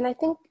 And then I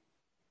think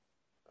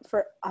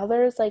for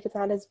others, like, it's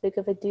not as big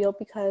of a deal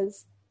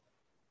because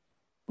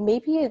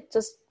maybe it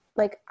just,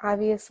 like,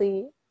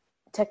 obviously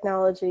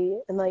technology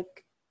and,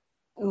 like,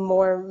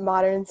 more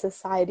modern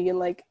society and,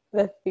 like,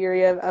 the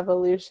theory of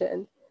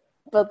evolution.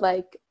 But,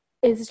 like,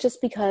 it's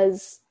just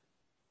because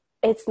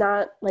it's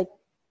not, like,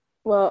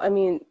 well, I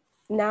mean,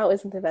 now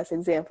isn't the best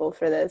example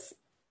for this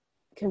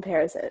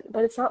comparison,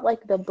 but it's not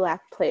like the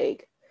Black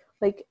Plague.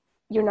 Like,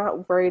 you're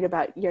not worried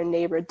about your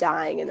neighbor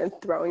dying and then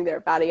throwing their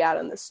body out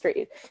on the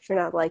street. You're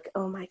not like,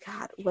 oh my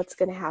God, what's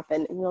going to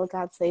happen? Will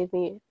God save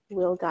me?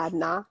 Will God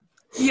not?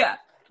 Yeah,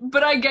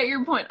 but I get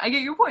your point.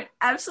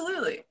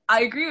 Absolutely.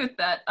 I agree with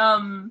that.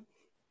 And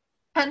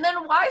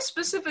then why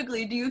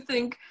specifically do you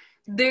think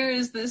there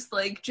is this,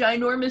 like,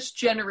 ginormous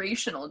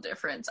generational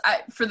difference?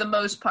 For the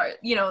most part,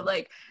 you know,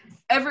 like,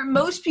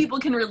 most people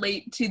can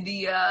relate to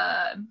the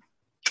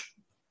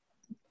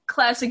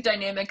classic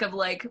dynamic of,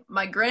 like,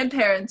 my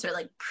grandparents are,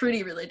 like,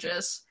 pretty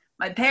religious.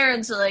 My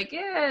parents are like,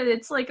 yeah,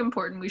 it's, like,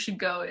 important. We should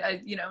go.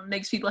 You know,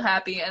 makes people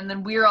happy. And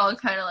then we're all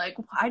kind of like,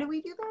 why do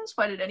we do this?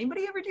 Why did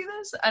anybody ever do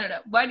this? I don't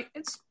know.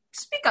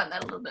 Speak on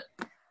that a little bit.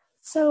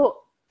 So,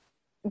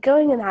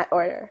 going in that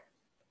order,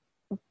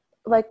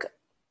 like,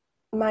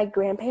 my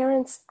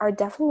grandparents are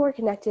definitely more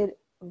connected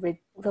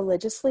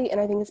religiously,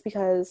 and I think it's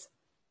because,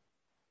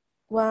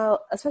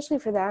 well, especially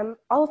for them,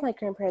 all of my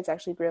grandparents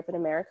actually grew up in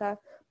America.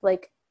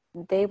 Like,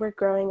 they were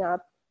growing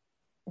up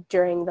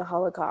during the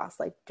Holocaust,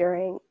 like,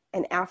 during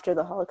and after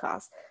the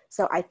Holocaust.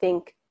 So I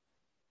think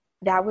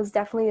that was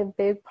definitely a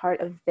big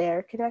part of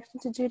their connection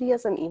to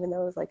Judaism, even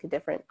though it was, like, a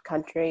different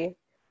country,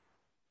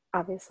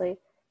 obviously.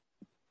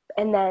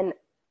 And then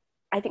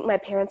I think my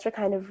parents were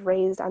kind of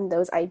raised on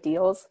those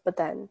ideals, but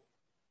then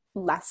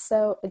less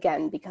so,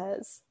 again,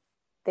 because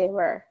they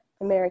were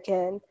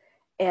American,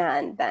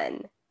 and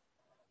then,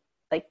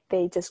 like,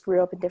 they just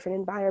grew up in different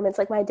environments.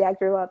 Like, my dad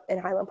grew up in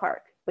Highland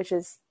Park, which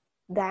is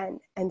then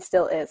and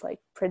still is, like,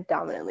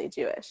 predominantly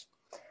Jewish.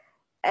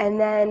 And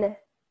then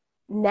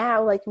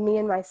now, like, me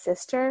and my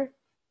sister,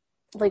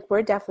 like,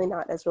 we're definitely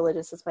not as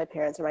religious as my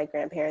parents or my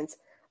grandparents.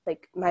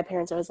 Like, my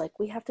parents are always like,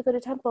 we have to go to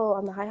temple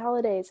on the high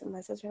holidays, and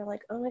my sister are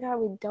like, oh my God,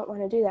 we don't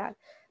want to do that.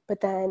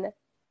 But then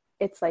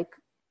it's like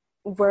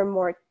we're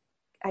more,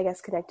 I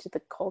guess, connected to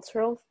the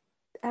cultural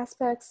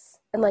aspects.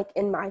 And, like,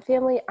 in my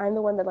family, I'm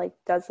the one that, like,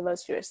 does the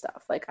most Jewish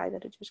stuff. Like, I go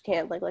to Jewish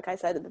camp, like I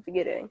said at the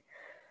beginning.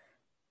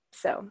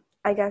 So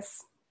I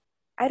guess,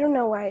 I don't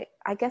know why,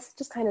 I guess it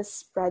just kind of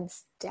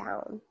spreads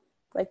down,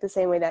 like, the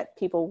same way that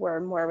people were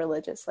more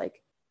religious,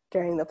 like,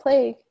 during the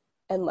plague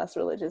and less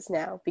religious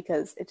now,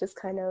 because it just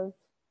kind of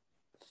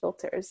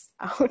filters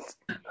out.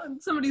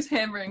 Somebody's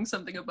hammering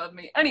something above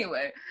me.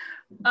 Anyway,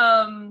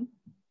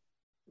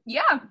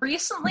 yeah,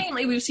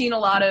 recently we've seen a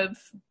lot of,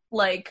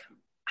 like,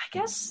 I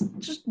guess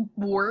just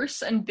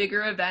worse and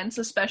bigger events,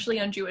 especially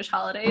on Jewish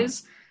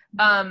holidays,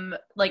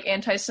 like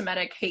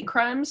anti-Semitic hate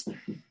crimes.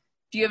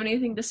 Do you have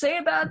anything to say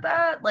about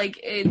that?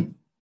 Like,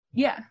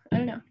 yeah, I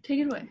don't know. Take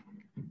it away.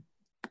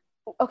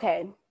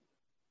 Okay.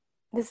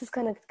 This is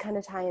going to kind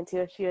of tie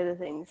into a few of the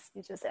things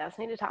you just asked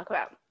me to talk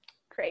about.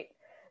 Great.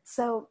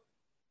 So,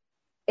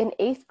 in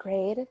 8th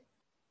grade,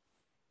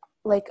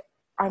 like,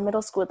 our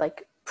middle school would,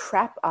 like,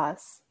 prep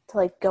us to,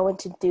 like, go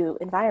into do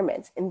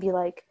environments and be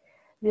like,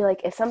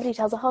 if somebody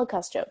tells a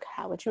Holocaust joke,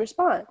 how would you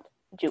respond?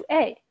 Do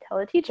A, tell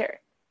a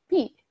teacher.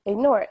 B,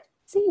 ignore it.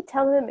 C,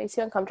 tell them it makes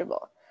you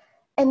uncomfortable.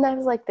 And I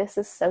was like, this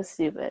is so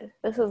stupid.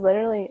 This is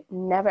literally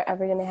never,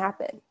 ever going to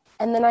happen.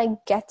 And then I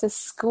get to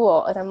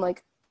school, and I'm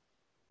like,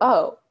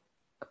 oh,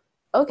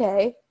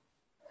 okay.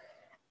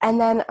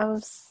 And then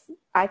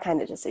I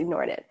kind of just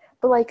ignored it.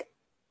 But, like,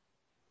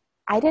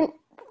 I didn't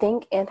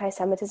think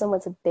anti-Semitism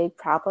was a big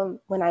problem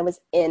when I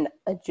was in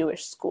a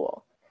Jewish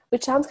school,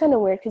 which sounds kind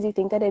of weird because you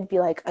think that it'd be,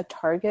 like, a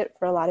target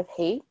for a lot of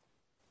hate.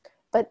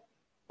 But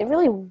it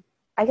really,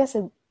 I guess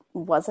it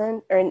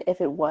wasn't, or if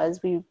it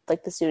was, the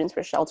students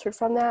were sheltered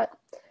from that.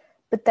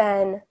 But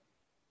then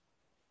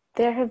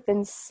there have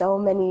been so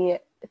many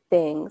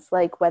things,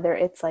 like, whether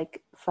it's,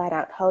 like, flat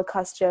out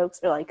Holocaust jokes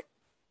or, like,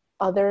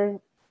 other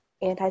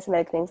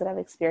anti-Semitic things that I've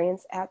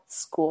experienced at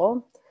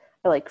school,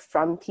 or, like,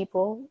 from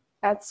people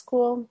at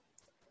school,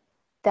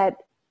 that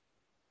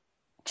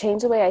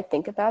changed the way I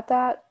think about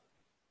that.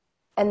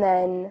 And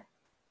then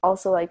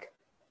also, like,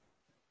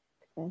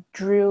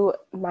 drew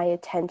my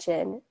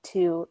attention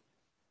to,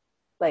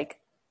 like,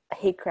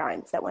 hate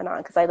crimes that went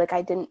on, because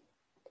I didn't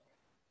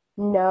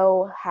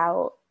know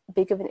how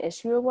big of an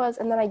issue it was.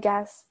 And then I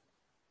guess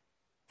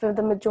for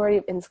the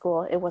majority in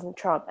school, it wasn't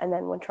Trump. And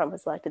then when Trump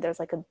was elected, there's,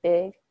 like, a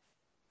big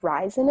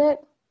rise in it.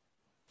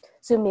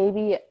 So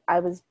maybe I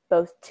was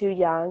both too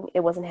young,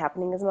 it wasn't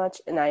happening as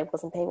much, and I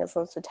wasn't paying as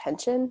much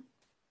attention.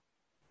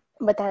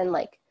 But then,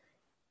 like,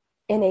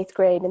 in 8th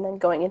grade and then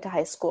going into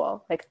high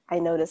school, like, I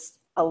noticed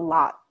a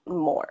lot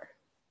more,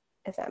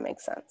 if that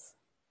makes sense.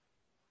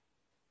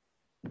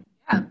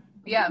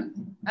 Yeah.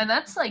 And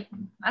that's, like,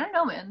 I don't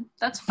know, man.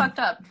 That's fucked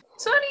up.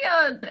 So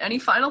any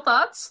final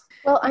thoughts?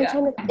 Well, I'm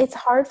trying to, it's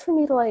hard for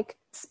me to, like,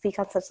 speak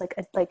on such,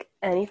 like,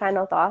 any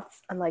final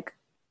thoughts on, like,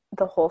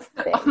 the whole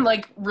thing.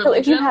 Like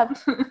religion? So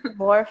if you have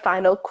more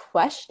final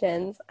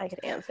questions, I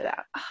could answer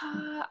that.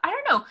 I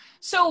don't know.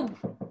 So,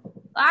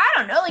 I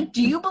don't know. Like,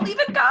 do you believe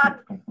in God?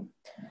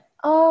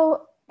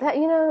 Oh,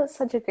 that,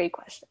 such a great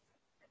question.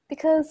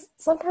 Because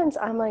sometimes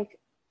I'm like,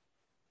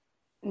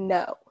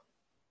 no.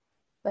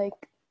 Like,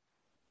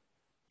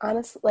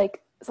 honestly,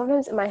 like,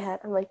 sometimes in my head,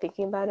 I'm, like,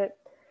 thinking about it,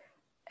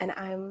 and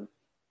I'm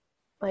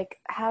like,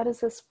 how does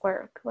this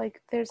work?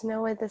 Like, there's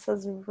no way this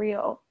is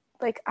real.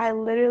 Like, I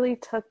literally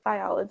took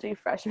biology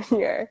freshman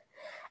year,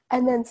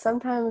 and then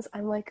sometimes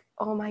I'm like,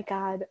 oh my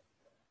God,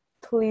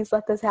 please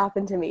let this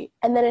happen to me.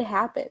 And then it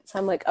happens. So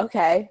I'm like,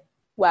 okay,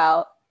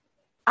 well,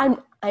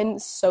 I'm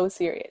so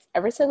serious.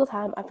 Every single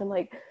time I've been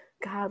like,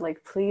 God,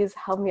 like, please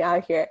help me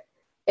out here.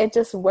 It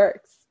just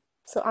works.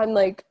 So I'm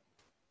like,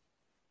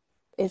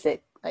 is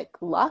it like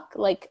luck?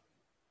 Like,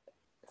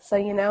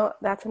 so,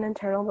 that's an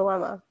internal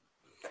dilemma.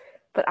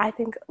 But I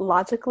think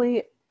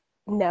logically,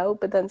 no.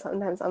 But then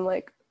sometimes I'm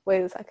like,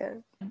 wait a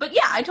second. But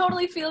yeah, I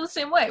totally feel the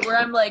same way, where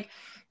I'm like,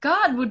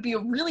 God would be a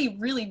really,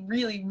 really,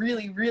 really,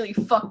 really, really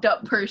fucked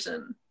up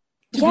person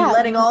to be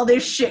letting all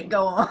this shit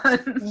go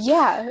on.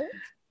 Yeah.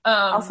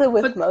 Also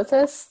with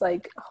Moses,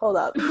 like, hold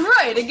up.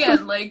 Right,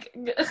 again, like,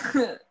 all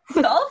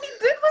he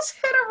did was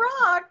hit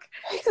a rock.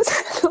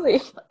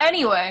 Exactly.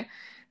 Anyway,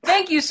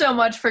 thank you so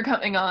much for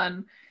coming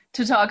on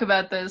to talk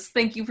about this.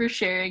 Thank you for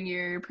sharing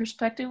your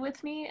perspective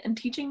with me and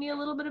teaching me a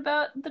little bit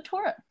about the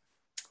Torah.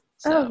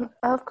 So,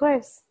 of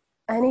course.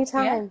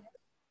 Anytime.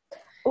 Yeah.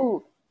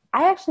 Ooh,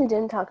 I actually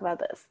didn't talk about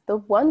this. The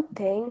one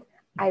thing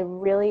I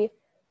really,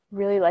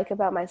 really like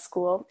about my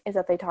school is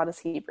that they taught us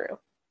Hebrew.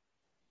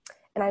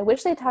 And I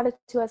wish they taught it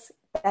to us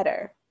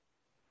better,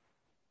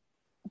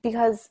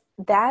 because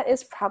that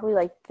is probably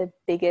like the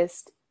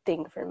biggest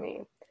thing for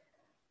me.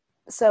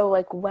 So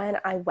like when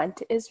I went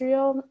to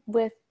Israel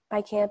with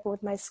my camp and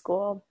with my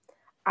school,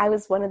 I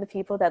was one of the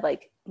people that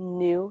like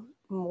knew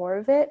more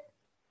of it.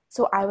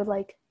 So I would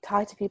like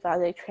talk to people, I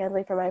would like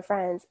translate for my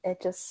friends.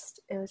 It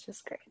was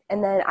just great.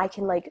 And then I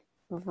can like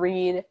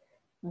read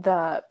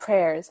the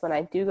prayers when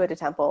I do go to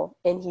temple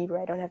in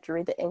Hebrew. I don't have to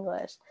read the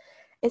English.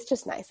 It's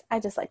just nice. I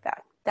just like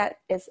that. That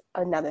is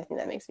another thing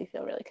that makes me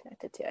feel really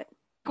connected to it.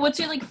 What's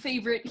your like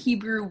favorite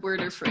Hebrew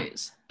word or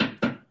phrase?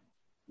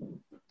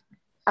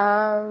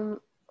 Oh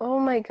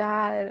my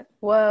God.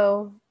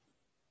 Whoa.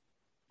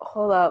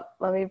 Hold up.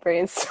 Let me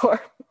brainstorm.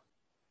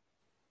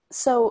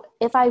 So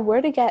if I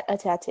were to get a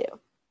tattoo,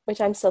 which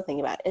I'm still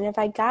thinking about, and if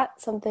I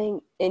got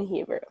something in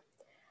Hebrew,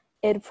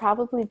 it'd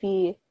probably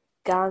be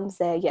Gam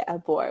Ze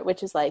Ye'abor,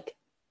 which is like,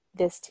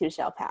 this too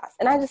shall pass.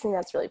 And I just think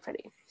that's really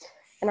pretty.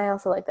 And I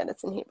also like that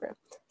it's in Hebrew.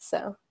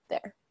 So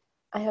there.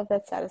 I hope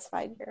that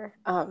satisfied your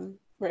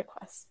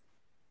request.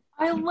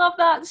 I love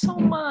that so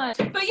much.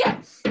 But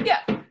yeah.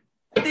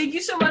 Thank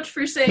you so much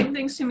for saying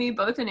things to me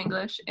both in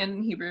English and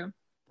in Hebrew.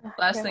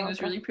 Last thing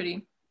was really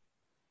pretty.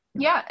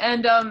 Yeah,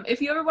 and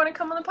if you ever want to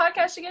come on the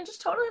podcast again,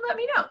 just totally let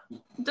me know.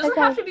 It doesn't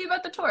have to be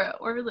about the Torah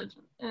or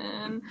religion.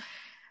 And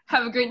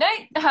have a great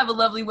night. Have a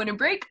lovely winter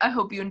break. I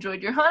hope you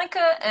enjoyed your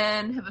Hanukkah,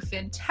 and have a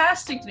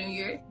fantastic New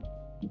Year.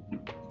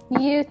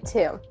 You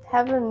too.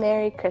 Have a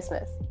Merry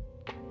Christmas.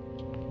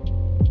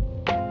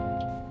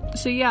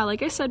 So yeah,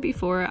 like I said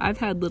before, I've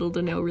had little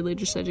to no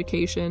religious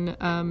education,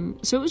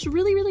 so it was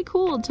really, really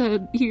cool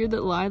to hear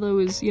that Lila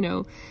was,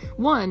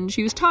 one,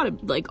 she was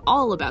taught, like,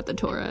 all about the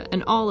Torah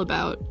and all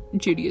about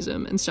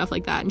Judaism and stuff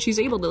like that, and she's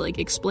able to, like,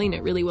 explain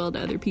it really well to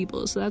other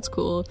people, so that's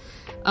cool.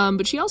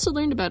 But she also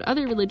learned about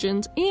other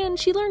religions, and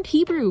she learned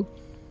Hebrew.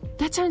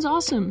 That sounds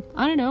awesome.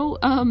 I don't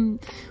know.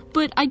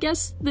 But I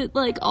guess that,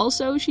 like,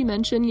 also she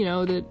mentioned,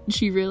 that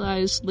she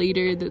realized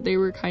later that there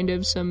were kind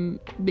of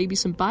maybe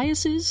some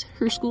biases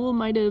her school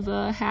might have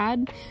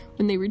had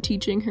when they were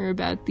teaching her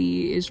about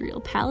the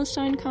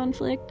Israel-Palestine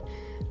conflict.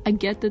 I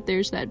get that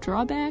there's that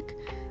drawback.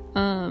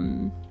 A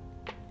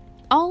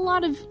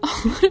lot of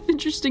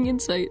interesting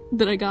insight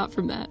that I got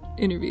from that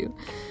interview.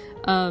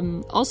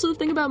 Also the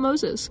thing about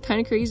Moses,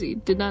 kind of crazy.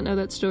 Did not know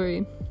that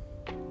story.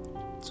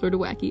 Sort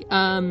of wacky.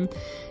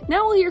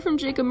 Now we'll hear from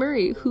Jacob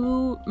Murray,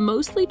 who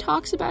mostly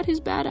talks about his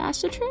bad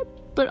acid trip,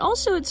 but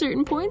also at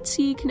certain points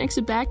he connects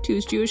it back to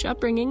his Jewish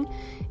upbringing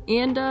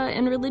and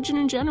religion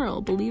in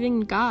general,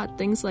 believing in God,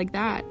 things like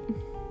that.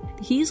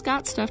 He's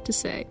got stuff to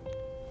say.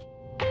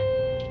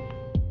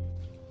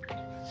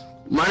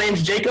 My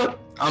name's Jacob.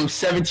 I'm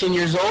 17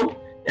 years old,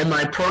 and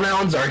my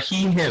pronouns are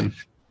he, him.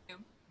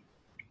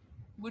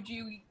 Would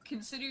you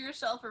consider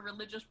yourself a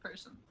religious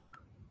person?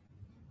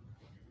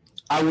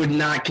 I would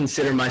not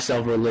consider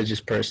myself a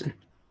religious person.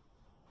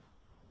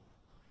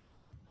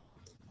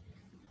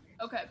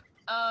 Okay.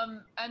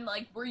 And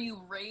like, were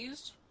you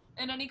raised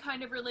in any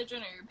kind of religion?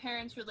 Are your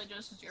parents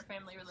religious? Is your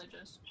family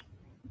religious?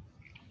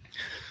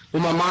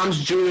 Well, my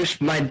mom's Jewish,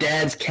 my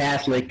dad's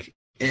Catholic,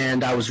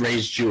 and I was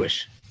raised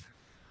Jewish.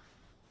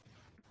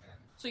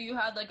 So you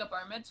had like a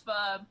bar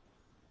mitzvah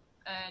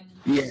and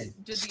did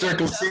the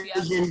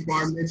circumcision,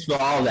 bar mitzvah,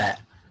 all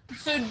that.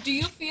 So do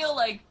you feel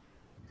like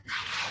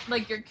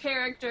your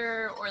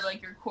character or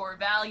like your core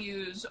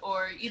values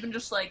or even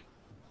just like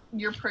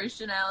your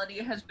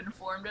personality has been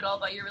formed at all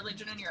by your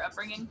religion and your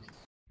upbringing?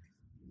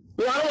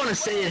 Well, I don't want to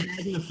say it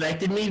hasn't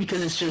affected me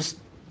because it's just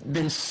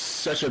been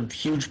such a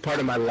huge part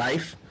of my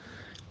life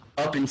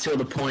up until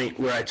the point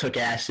where I took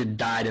acid,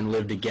 died, and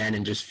lived again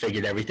and just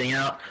figured everything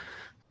out.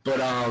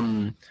 But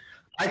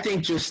I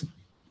think just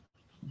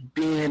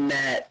being in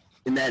that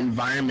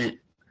environment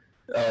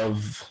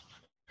of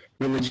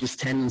religious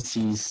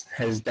tendencies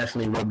has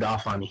definitely rubbed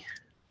off on me.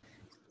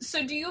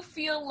 So do you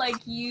feel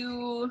like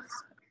you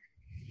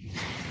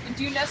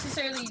feel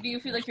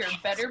like you're a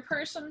better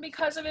person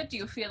because of it? Do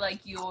you feel like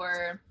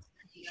your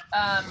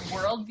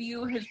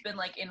worldview has been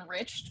like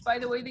enriched by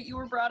the way that you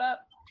were brought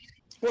up?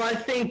 Well, I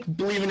think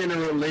believing in a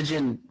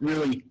religion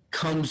really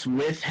comes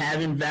with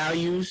having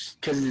values,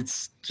 because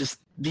it's just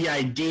the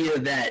idea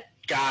that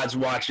God's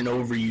watching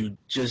over you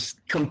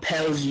just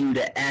compels you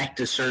to act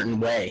a certain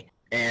way.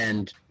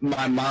 And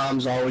my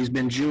mom's always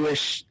been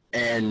Jewish,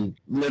 and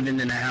living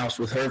in a house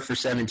with her for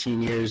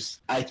 17 years,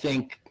 I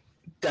think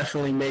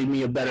definitely made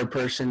me a better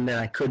person than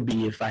I could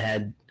be if I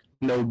had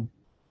no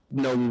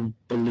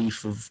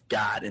belief of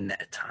God in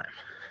that time.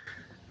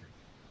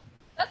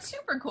 That's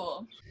super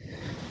cool.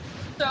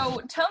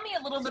 So tell me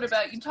a little bit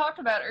about, you talked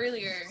about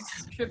earlier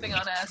tripping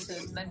on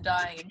acid and then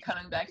dying and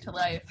coming back to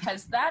life.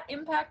 Has that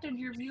impacted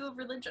your view of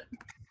religion?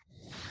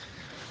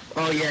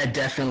 Oh yeah, it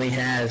definitely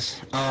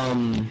has.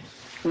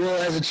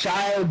 Well, as a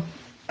child,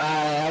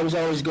 I was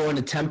always going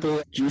to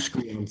temple Jewish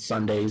school on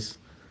Sundays.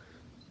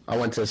 I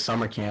went to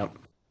summer camp.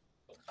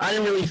 I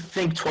didn't really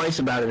think twice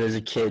about it as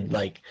a kid.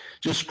 Like,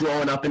 just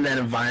growing up in that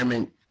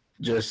environment,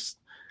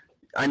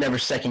 I never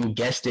second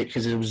guessed it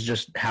because it was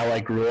just how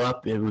I grew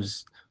up. It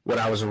was what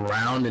I was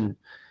around, and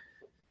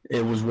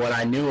it was what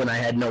I knew, and I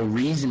had no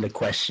reason to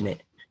question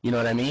it. You know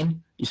what I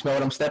mean? You smell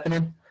what I'm stepping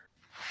in?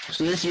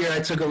 So this year I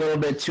took a little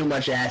bit too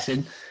much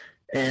acid,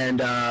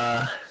 and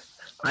I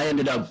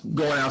ended up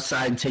going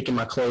outside and taking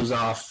my clothes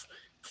off,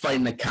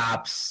 fighting the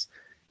cops,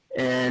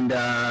 and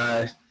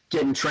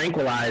getting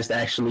tranquilized,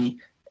 actually,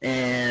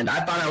 and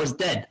I thought I was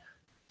dead.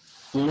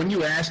 But when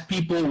you ask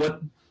people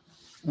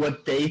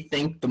what they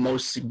think the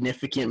most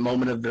significant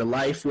moment of their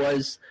life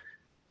was,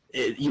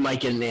 you might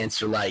get an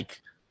answer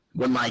like,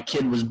 when my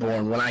kid was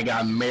born, when I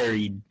got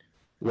married,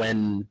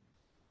 when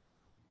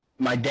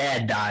my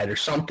dad died, or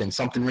something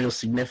real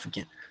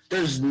significant.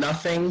 There's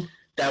nothing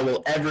that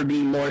will ever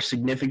be more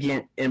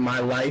significant in my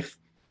life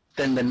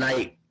than the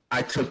night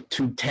I took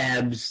 2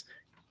 tabs,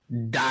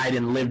 died,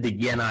 and lived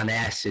again on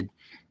acid.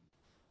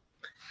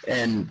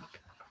 And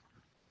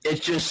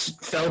it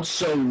just felt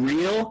so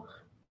real,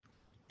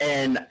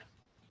 and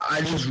I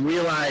just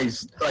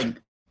realized,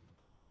 like,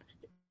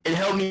 it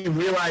helped me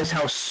realize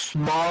how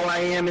small I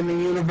am in the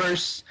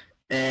universe,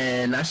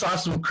 and I saw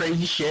some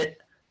crazy shit.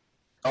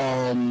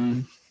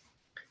 And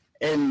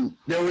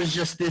there was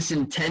just this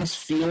intense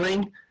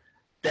feeling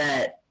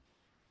that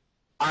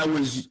I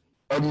was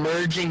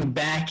emerging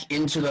back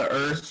into the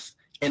earth,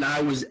 and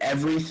I was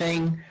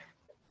everything,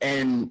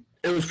 and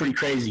it was pretty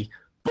crazy.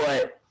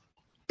 But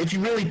if you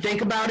really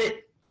think about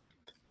it,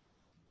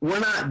 we're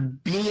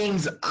not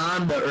beings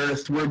on the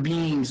earth, we're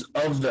beings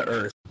of the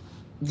earth.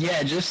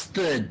 Yeah, just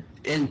the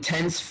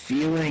intense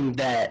feeling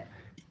that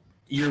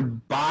your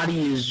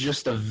body is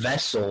just a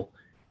vessel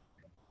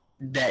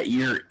that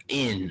you're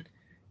in.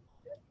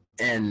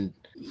 And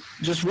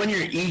just when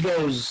your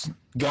ego's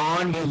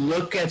gone, you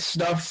look at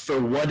stuff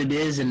for what it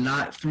is and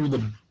not through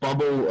the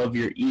bubble of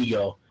your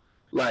ego.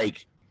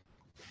 Like,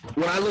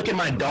 when I look at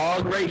my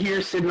dog right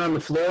here sitting on the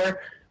floor,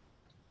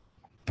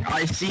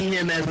 I see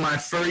him as my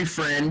furry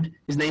friend.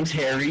 His name's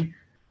Harry.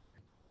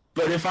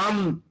 But if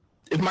I'm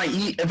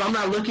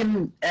not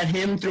looking at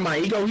him through my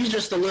ego, he's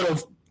just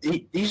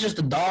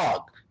a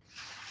dog.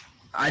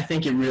 I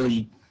think it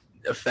really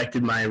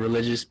affected my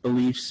religious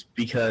beliefs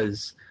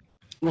because,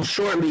 well,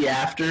 shortly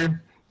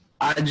after,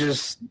 I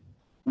just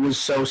was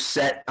so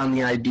set on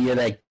the idea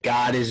that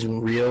God isn't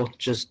real,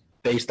 just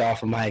based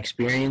off of my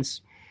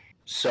experience.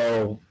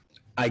 So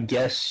I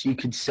guess you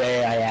could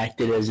say I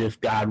acted as if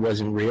God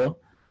wasn't real.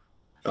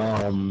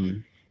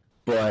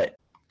 But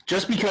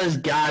just because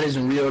God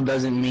isn't real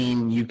doesn't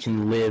mean you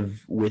can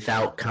live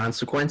without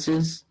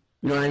consequences.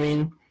 You know what I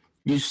mean?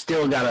 You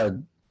still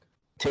gotta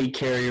take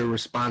care of your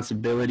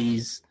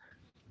responsibilities.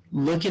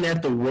 Looking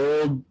at the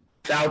world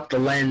without the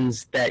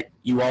lens that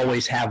you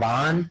always have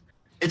on,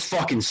 it's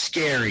fucking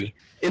scary.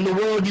 In the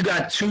world, you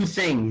got 2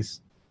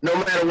 things. No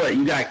matter what,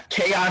 you got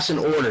chaos and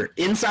order.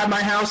 Inside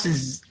my house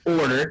is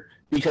order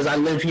because I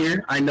live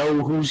here. I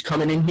know who's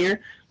coming in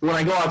here. When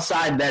I go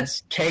outside,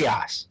 that's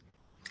chaos.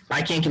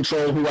 I can't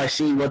control who I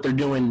see, what they're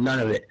doing, none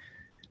of it.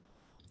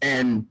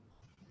 And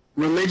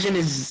religion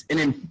is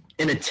an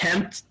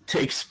attempt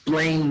to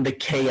explain the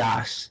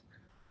chaos.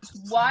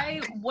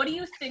 What do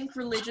you think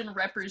religion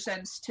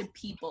represents to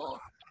people?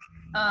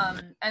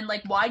 And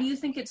like, why do you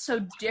think it's so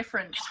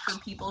different for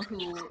people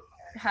who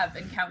have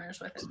encounters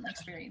with it and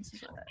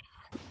experiences with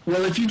it?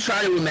 Well, if you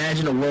try to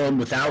imagine a world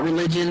without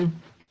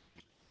religion,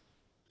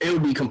 it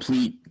would be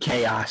complete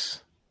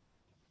chaos.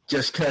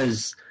 Just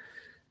because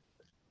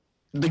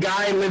the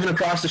guy living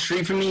across the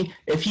street from me,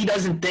 if he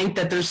doesn't think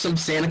that there's some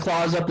Santa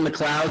Claus up in the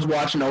clouds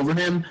watching over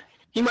him,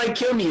 he might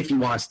kill me if he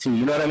wants to,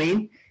 you know what I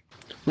mean?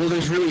 Well,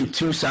 there's really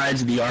two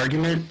sides of the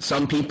argument.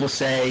 Some people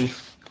say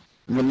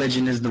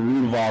religion is the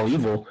root of all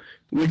evil,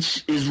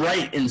 which is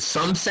right in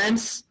some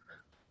sense,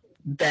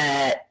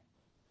 that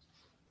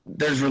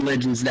there's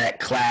religions that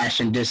clash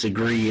and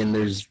disagree, and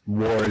there's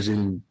wars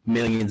and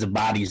millions of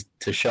bodies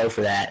to show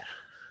for that.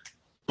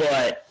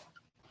 But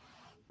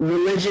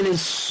religion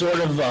is sort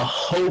of a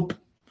hope.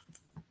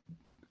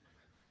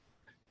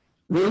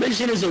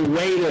 Religion is a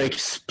way to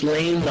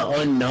explain the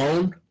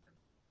unknown,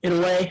 in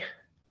a way.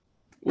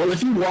 Well,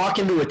 if you walk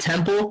into a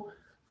temple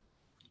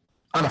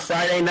on a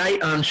Friday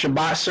night on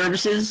Shabbat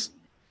services,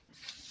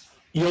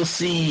 you'll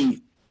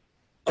see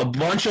a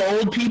bunch of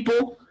old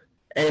people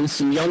and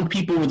some young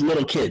people with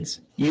little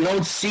kids. You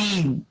don't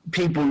see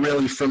people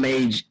really from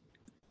age,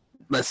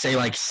 let's say,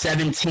 like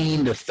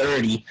 17 to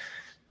 30,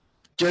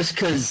 just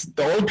because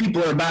the old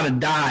people are about to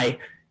die,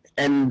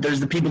 and there's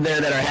the people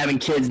there that are having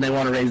kids and they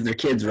want to raise their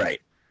kids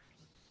right.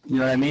 You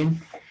know what I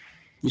mean?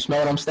 You smell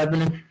what I'm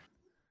stepping in?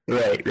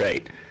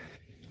 Right.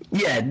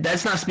 Yeah,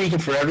 that's not speaking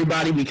for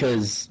everybody,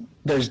 because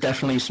there's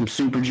definitely some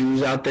super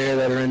Jews out there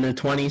that are in their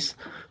 20s,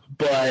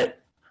 but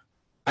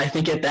I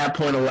think at that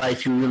point of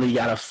life, you really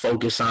got to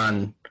focus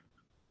on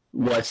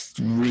what's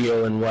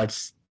real and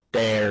what's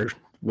there,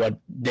 what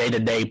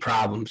day-to-day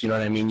problems, you know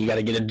what I mean? You got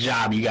to get a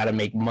job, you got to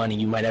make money,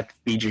 you might have to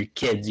feed your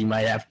kids, you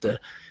might have to,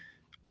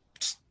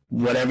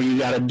 whatever you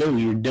got to do,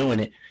 you're doing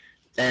it.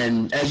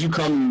 And as you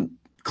come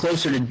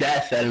closer to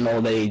death at an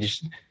old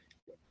age,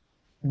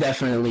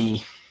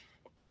 definitely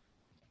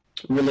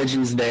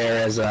religion's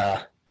there as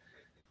a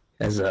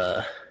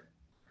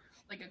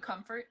like a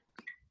comfort?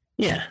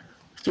 Yeah,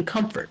 it's a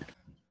comfort.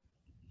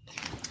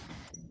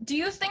 Do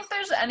you think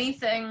there's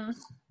anything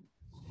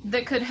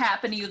that could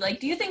happen to you? Like,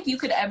 do you think you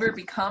could ever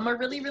become a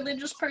really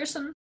religious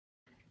person?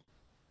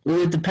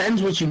 Well, it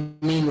depends what you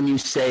mean when you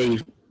say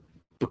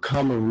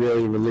become a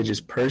really religious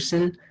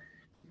person,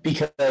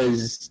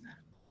 because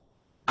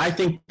I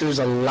think there's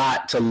a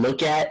lot to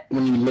look at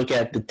when you look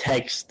at the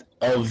text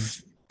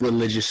of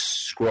religious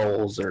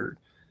scrolls, or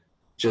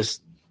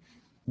just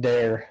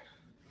their...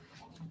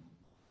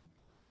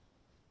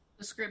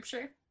 The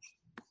scripture?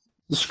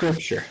 The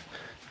scripture.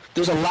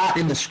 There's a lot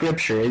in the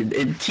scripture.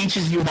 It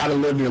teaches you how to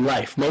live your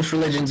life. Most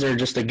religions are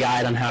just a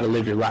guide on how to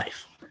live your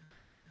life.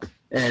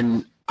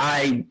 And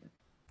I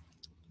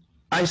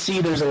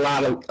see there's a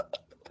lot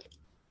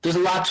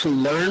to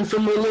learn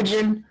from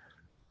religion,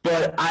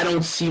 but I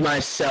don't see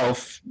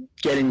myself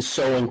getting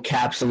so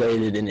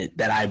encapsulated in it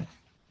that I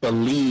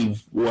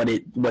believe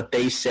what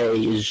they say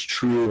is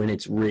true and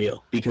it's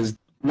real. Because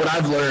what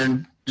I've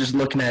learned just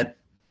looking at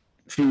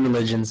a few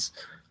religions,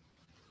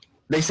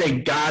 they say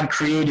God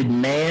created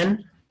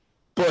man,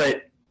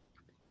 but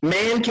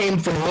man came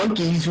from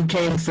monkeys who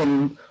came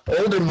from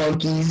older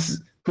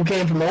monkeys who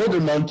came from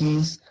older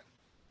monkeys,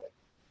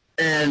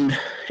 and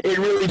it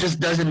really just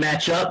doesn't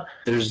match up.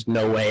 There's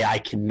no way I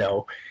can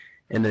know,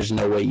 and there's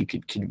no way you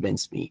could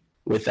convince me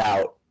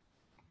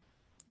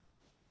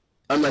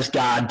unless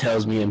God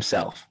tells me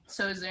himself.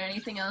 So is there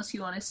anything else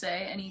you want to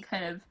say? Any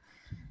kind of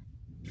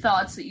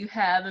thoughts that you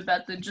have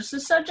about just the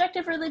subject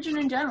of religion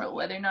in general,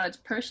 whether or not it's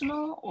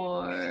personal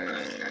or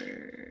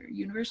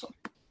universal?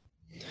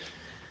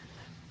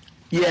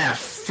 Yeah,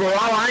 for all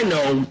I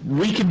know,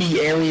 we could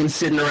be aliens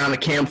sitting around a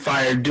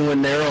campfire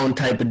doing their own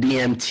type of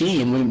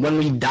DMT, and when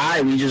we die,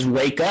 we just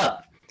wake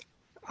up.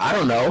 I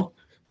don't know.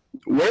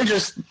 We're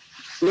just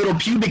little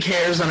pubic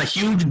hairs on a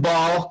huge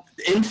ball,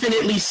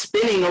 infinitely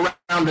spinning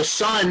around the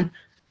sun.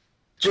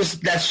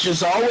 That's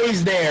just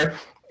always there,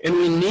 and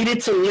we need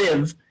it to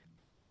live.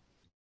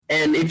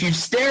 And if you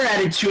stare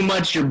at it too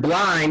much, you're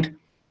blind.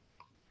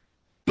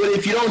 But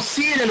if you don't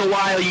see it in a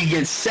while, you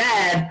get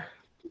sad.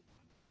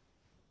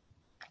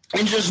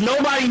 And just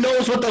nobody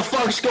knows what the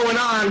fuck's going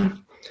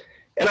on.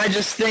 And I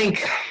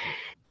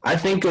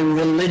think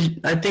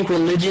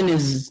religion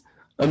is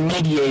a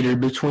mediator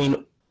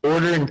between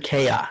order and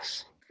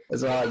chaos.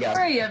 That's all I got.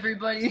 Sorry,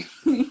 everybody.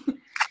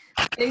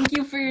 Thank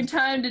you for your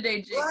time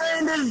today, Jacob.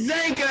 Miranda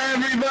Zanka,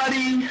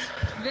 everybody.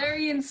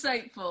 Very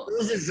insightful.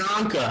 This is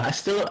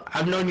Zanka.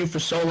 I've known you for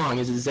so long.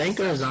 Is it Zanka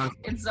or Zanka?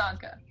 It's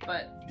Zanka,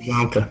 but...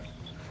 Zanka.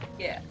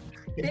 Yeah.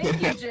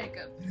 Thank you,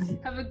 Jacob.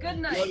 Have a good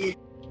night.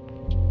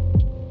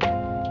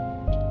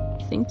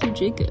 Thank you,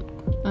 Jacob.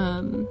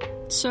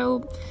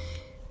 So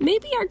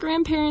maybe our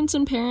grandparents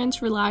and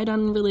parents relied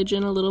on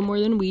religion a little more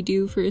than we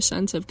do for a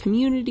sense of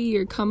community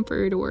or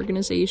comfort or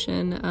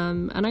organization.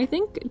 And I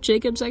think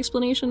Jacob's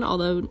explanation,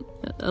 although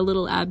a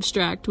little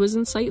abstract, was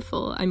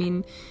insightful. I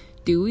mean,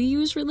 do we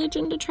use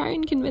religion to try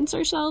and convince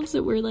ourselves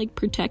that we're, like,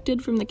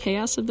 protected from the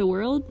chaos of the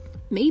world?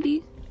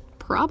 Maybe.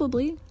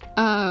 Probably.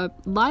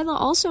 Lila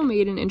also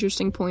made an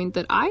interesting point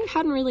that I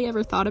hadn't really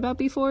ever thought about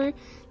before,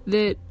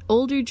 that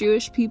older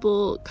Jewish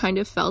people kind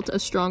of felt a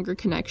stronger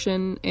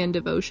connection and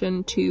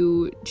devotion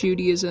to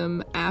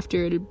Judaism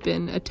after it had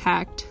been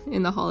attacked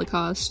in the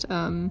Holocaust.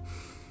 I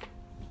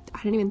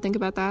didn't even think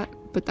about that,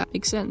 but that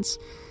makes sense.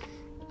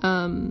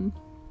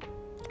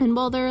 And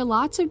while there are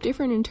lots of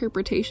different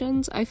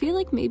interpretations, I feel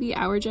like maybe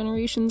our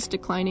generation's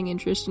declining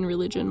interest in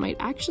religion might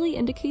actually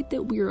indicate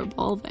that we're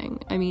evolving.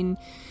 I mean,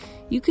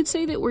 you could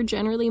say that we're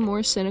generally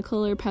more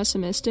cynical or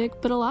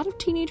pessimistic, but a lot of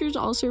teenagers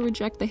also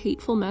reject the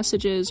hateful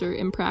messages or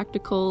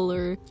impractical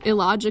or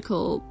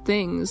illogical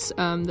things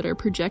that are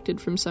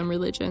projected from some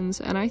religions,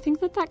 and I think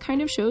that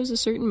kind of shows a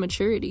certain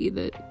maturity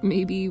that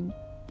maybe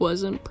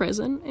wasn't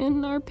present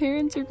in our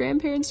parents' or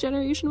grandparents'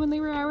 generation when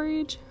they were our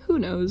age. Who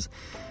knows?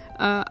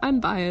 I'm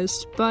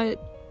biased,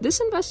 but this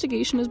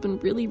investigation has been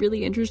really,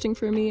 really interesting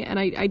for me, and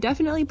I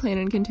definitely plan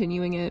on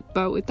continuing it.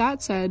 But with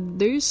that said,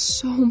 there's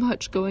so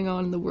much going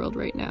on in the world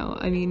right now.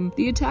 I mean,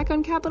 the attack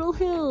on Capitol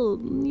Hill,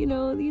 you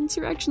know, the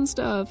insurrection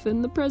stuff,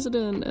 and the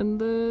president, and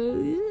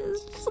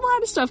there's a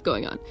lot of stuff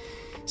going on.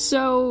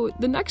 So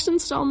the next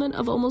installment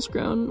of Almost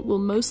Grown will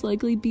most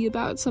likely be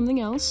about something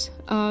else.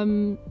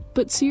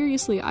 But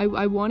seriously,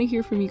 I want to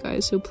hear from you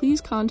guys, so please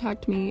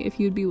contact me if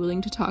you'd be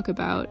willing to talk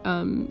about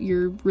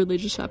your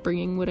religious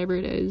upbringing, whatever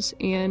it is.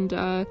 And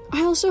I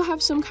also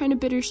have some kind of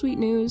bittersweet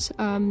news.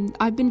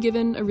 I've been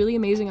given a really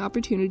amazing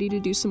opportunity to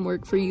do some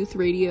work for youth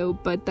radio,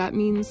 but that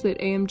means that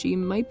AMG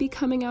might be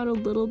coming out a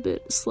little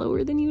bit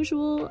slower than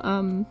usual.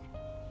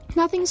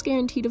 Nothing's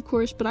guaranteed, of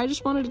course, but I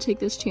just wanted to take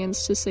this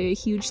chance to say a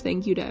huge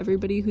thank you to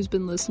everybody who's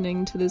been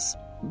listening to this,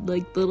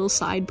 like, little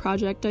side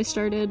project I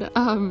started.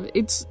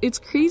 It's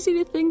crazy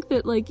to think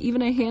that, like,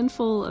 even a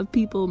handful of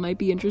people might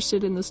be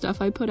interested in the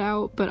stuff I put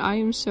out, but I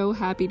am so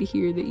happy to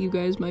hear that you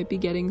guys might be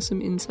getting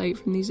some insight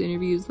from these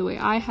interviews the way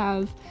I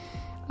have.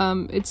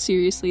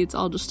 It's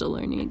all just a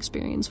learning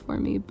experience for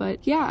me. But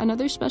yeah,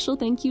 another special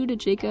thank you to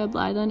Jacob,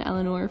 Lila, and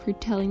Eleanor for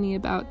telling me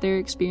about their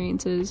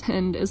experiences,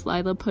 and as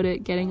Lila put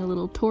it, getting a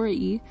little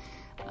Tory.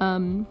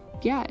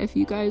 Yeah, if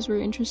you guys were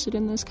interested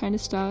in this kind of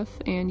stuff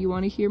and you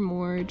want to hear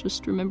more,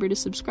 just remember to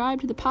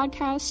subscribe to the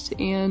podcast,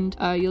 and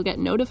you'll get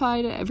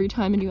notified every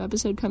time a new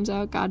episode comes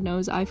out. God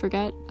knows I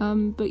forget.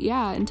 But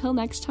yeah, until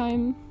next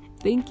time,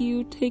 thank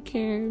you, take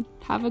care,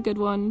 have a good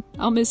one,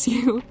 I'll miss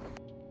you.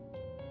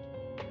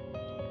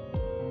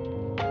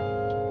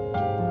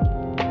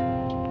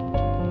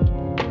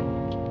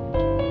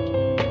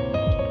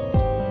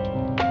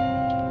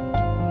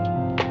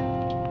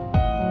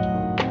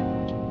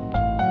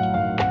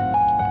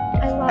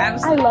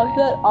 I love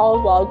that all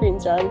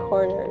Walgreens are on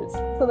corners,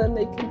 so then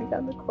they can be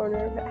on the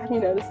corner. Have you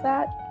noticed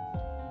that?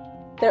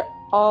 They're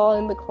all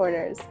in the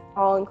corners,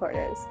 all in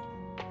corners.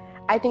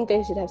 I think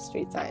they should have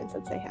street signs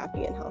that say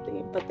happy and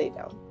healthy, but they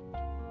don't.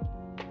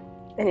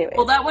 Anyway.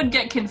 Well, that would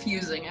get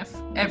confusing if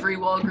every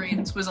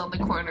Walgreens was on the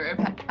corner of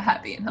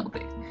happy and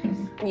healthy.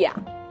 Yeah.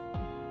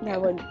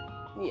 That would,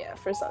 yeah,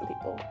 for some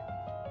people.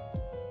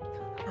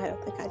 I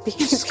don't think I'd be.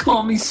 Just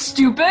call me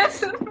stupid?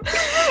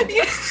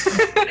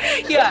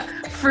 Yeah,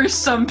 for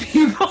some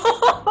people.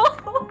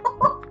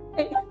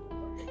 If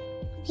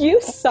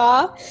you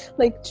saw,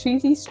 like,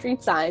 cheesy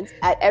street signs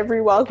at every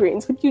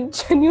Walgreens, would you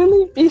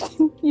genuinely be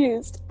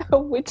confused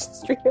about which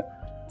street it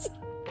was?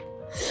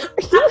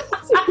 Are you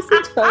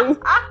seriously telling me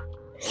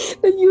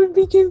that you would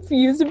be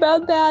confused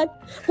about that?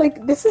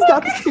 Like, this is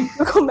not the street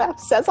Google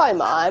Maps says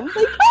I'm on.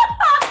 Like,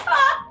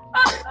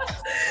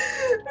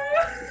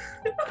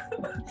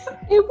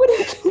 it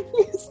wouldn't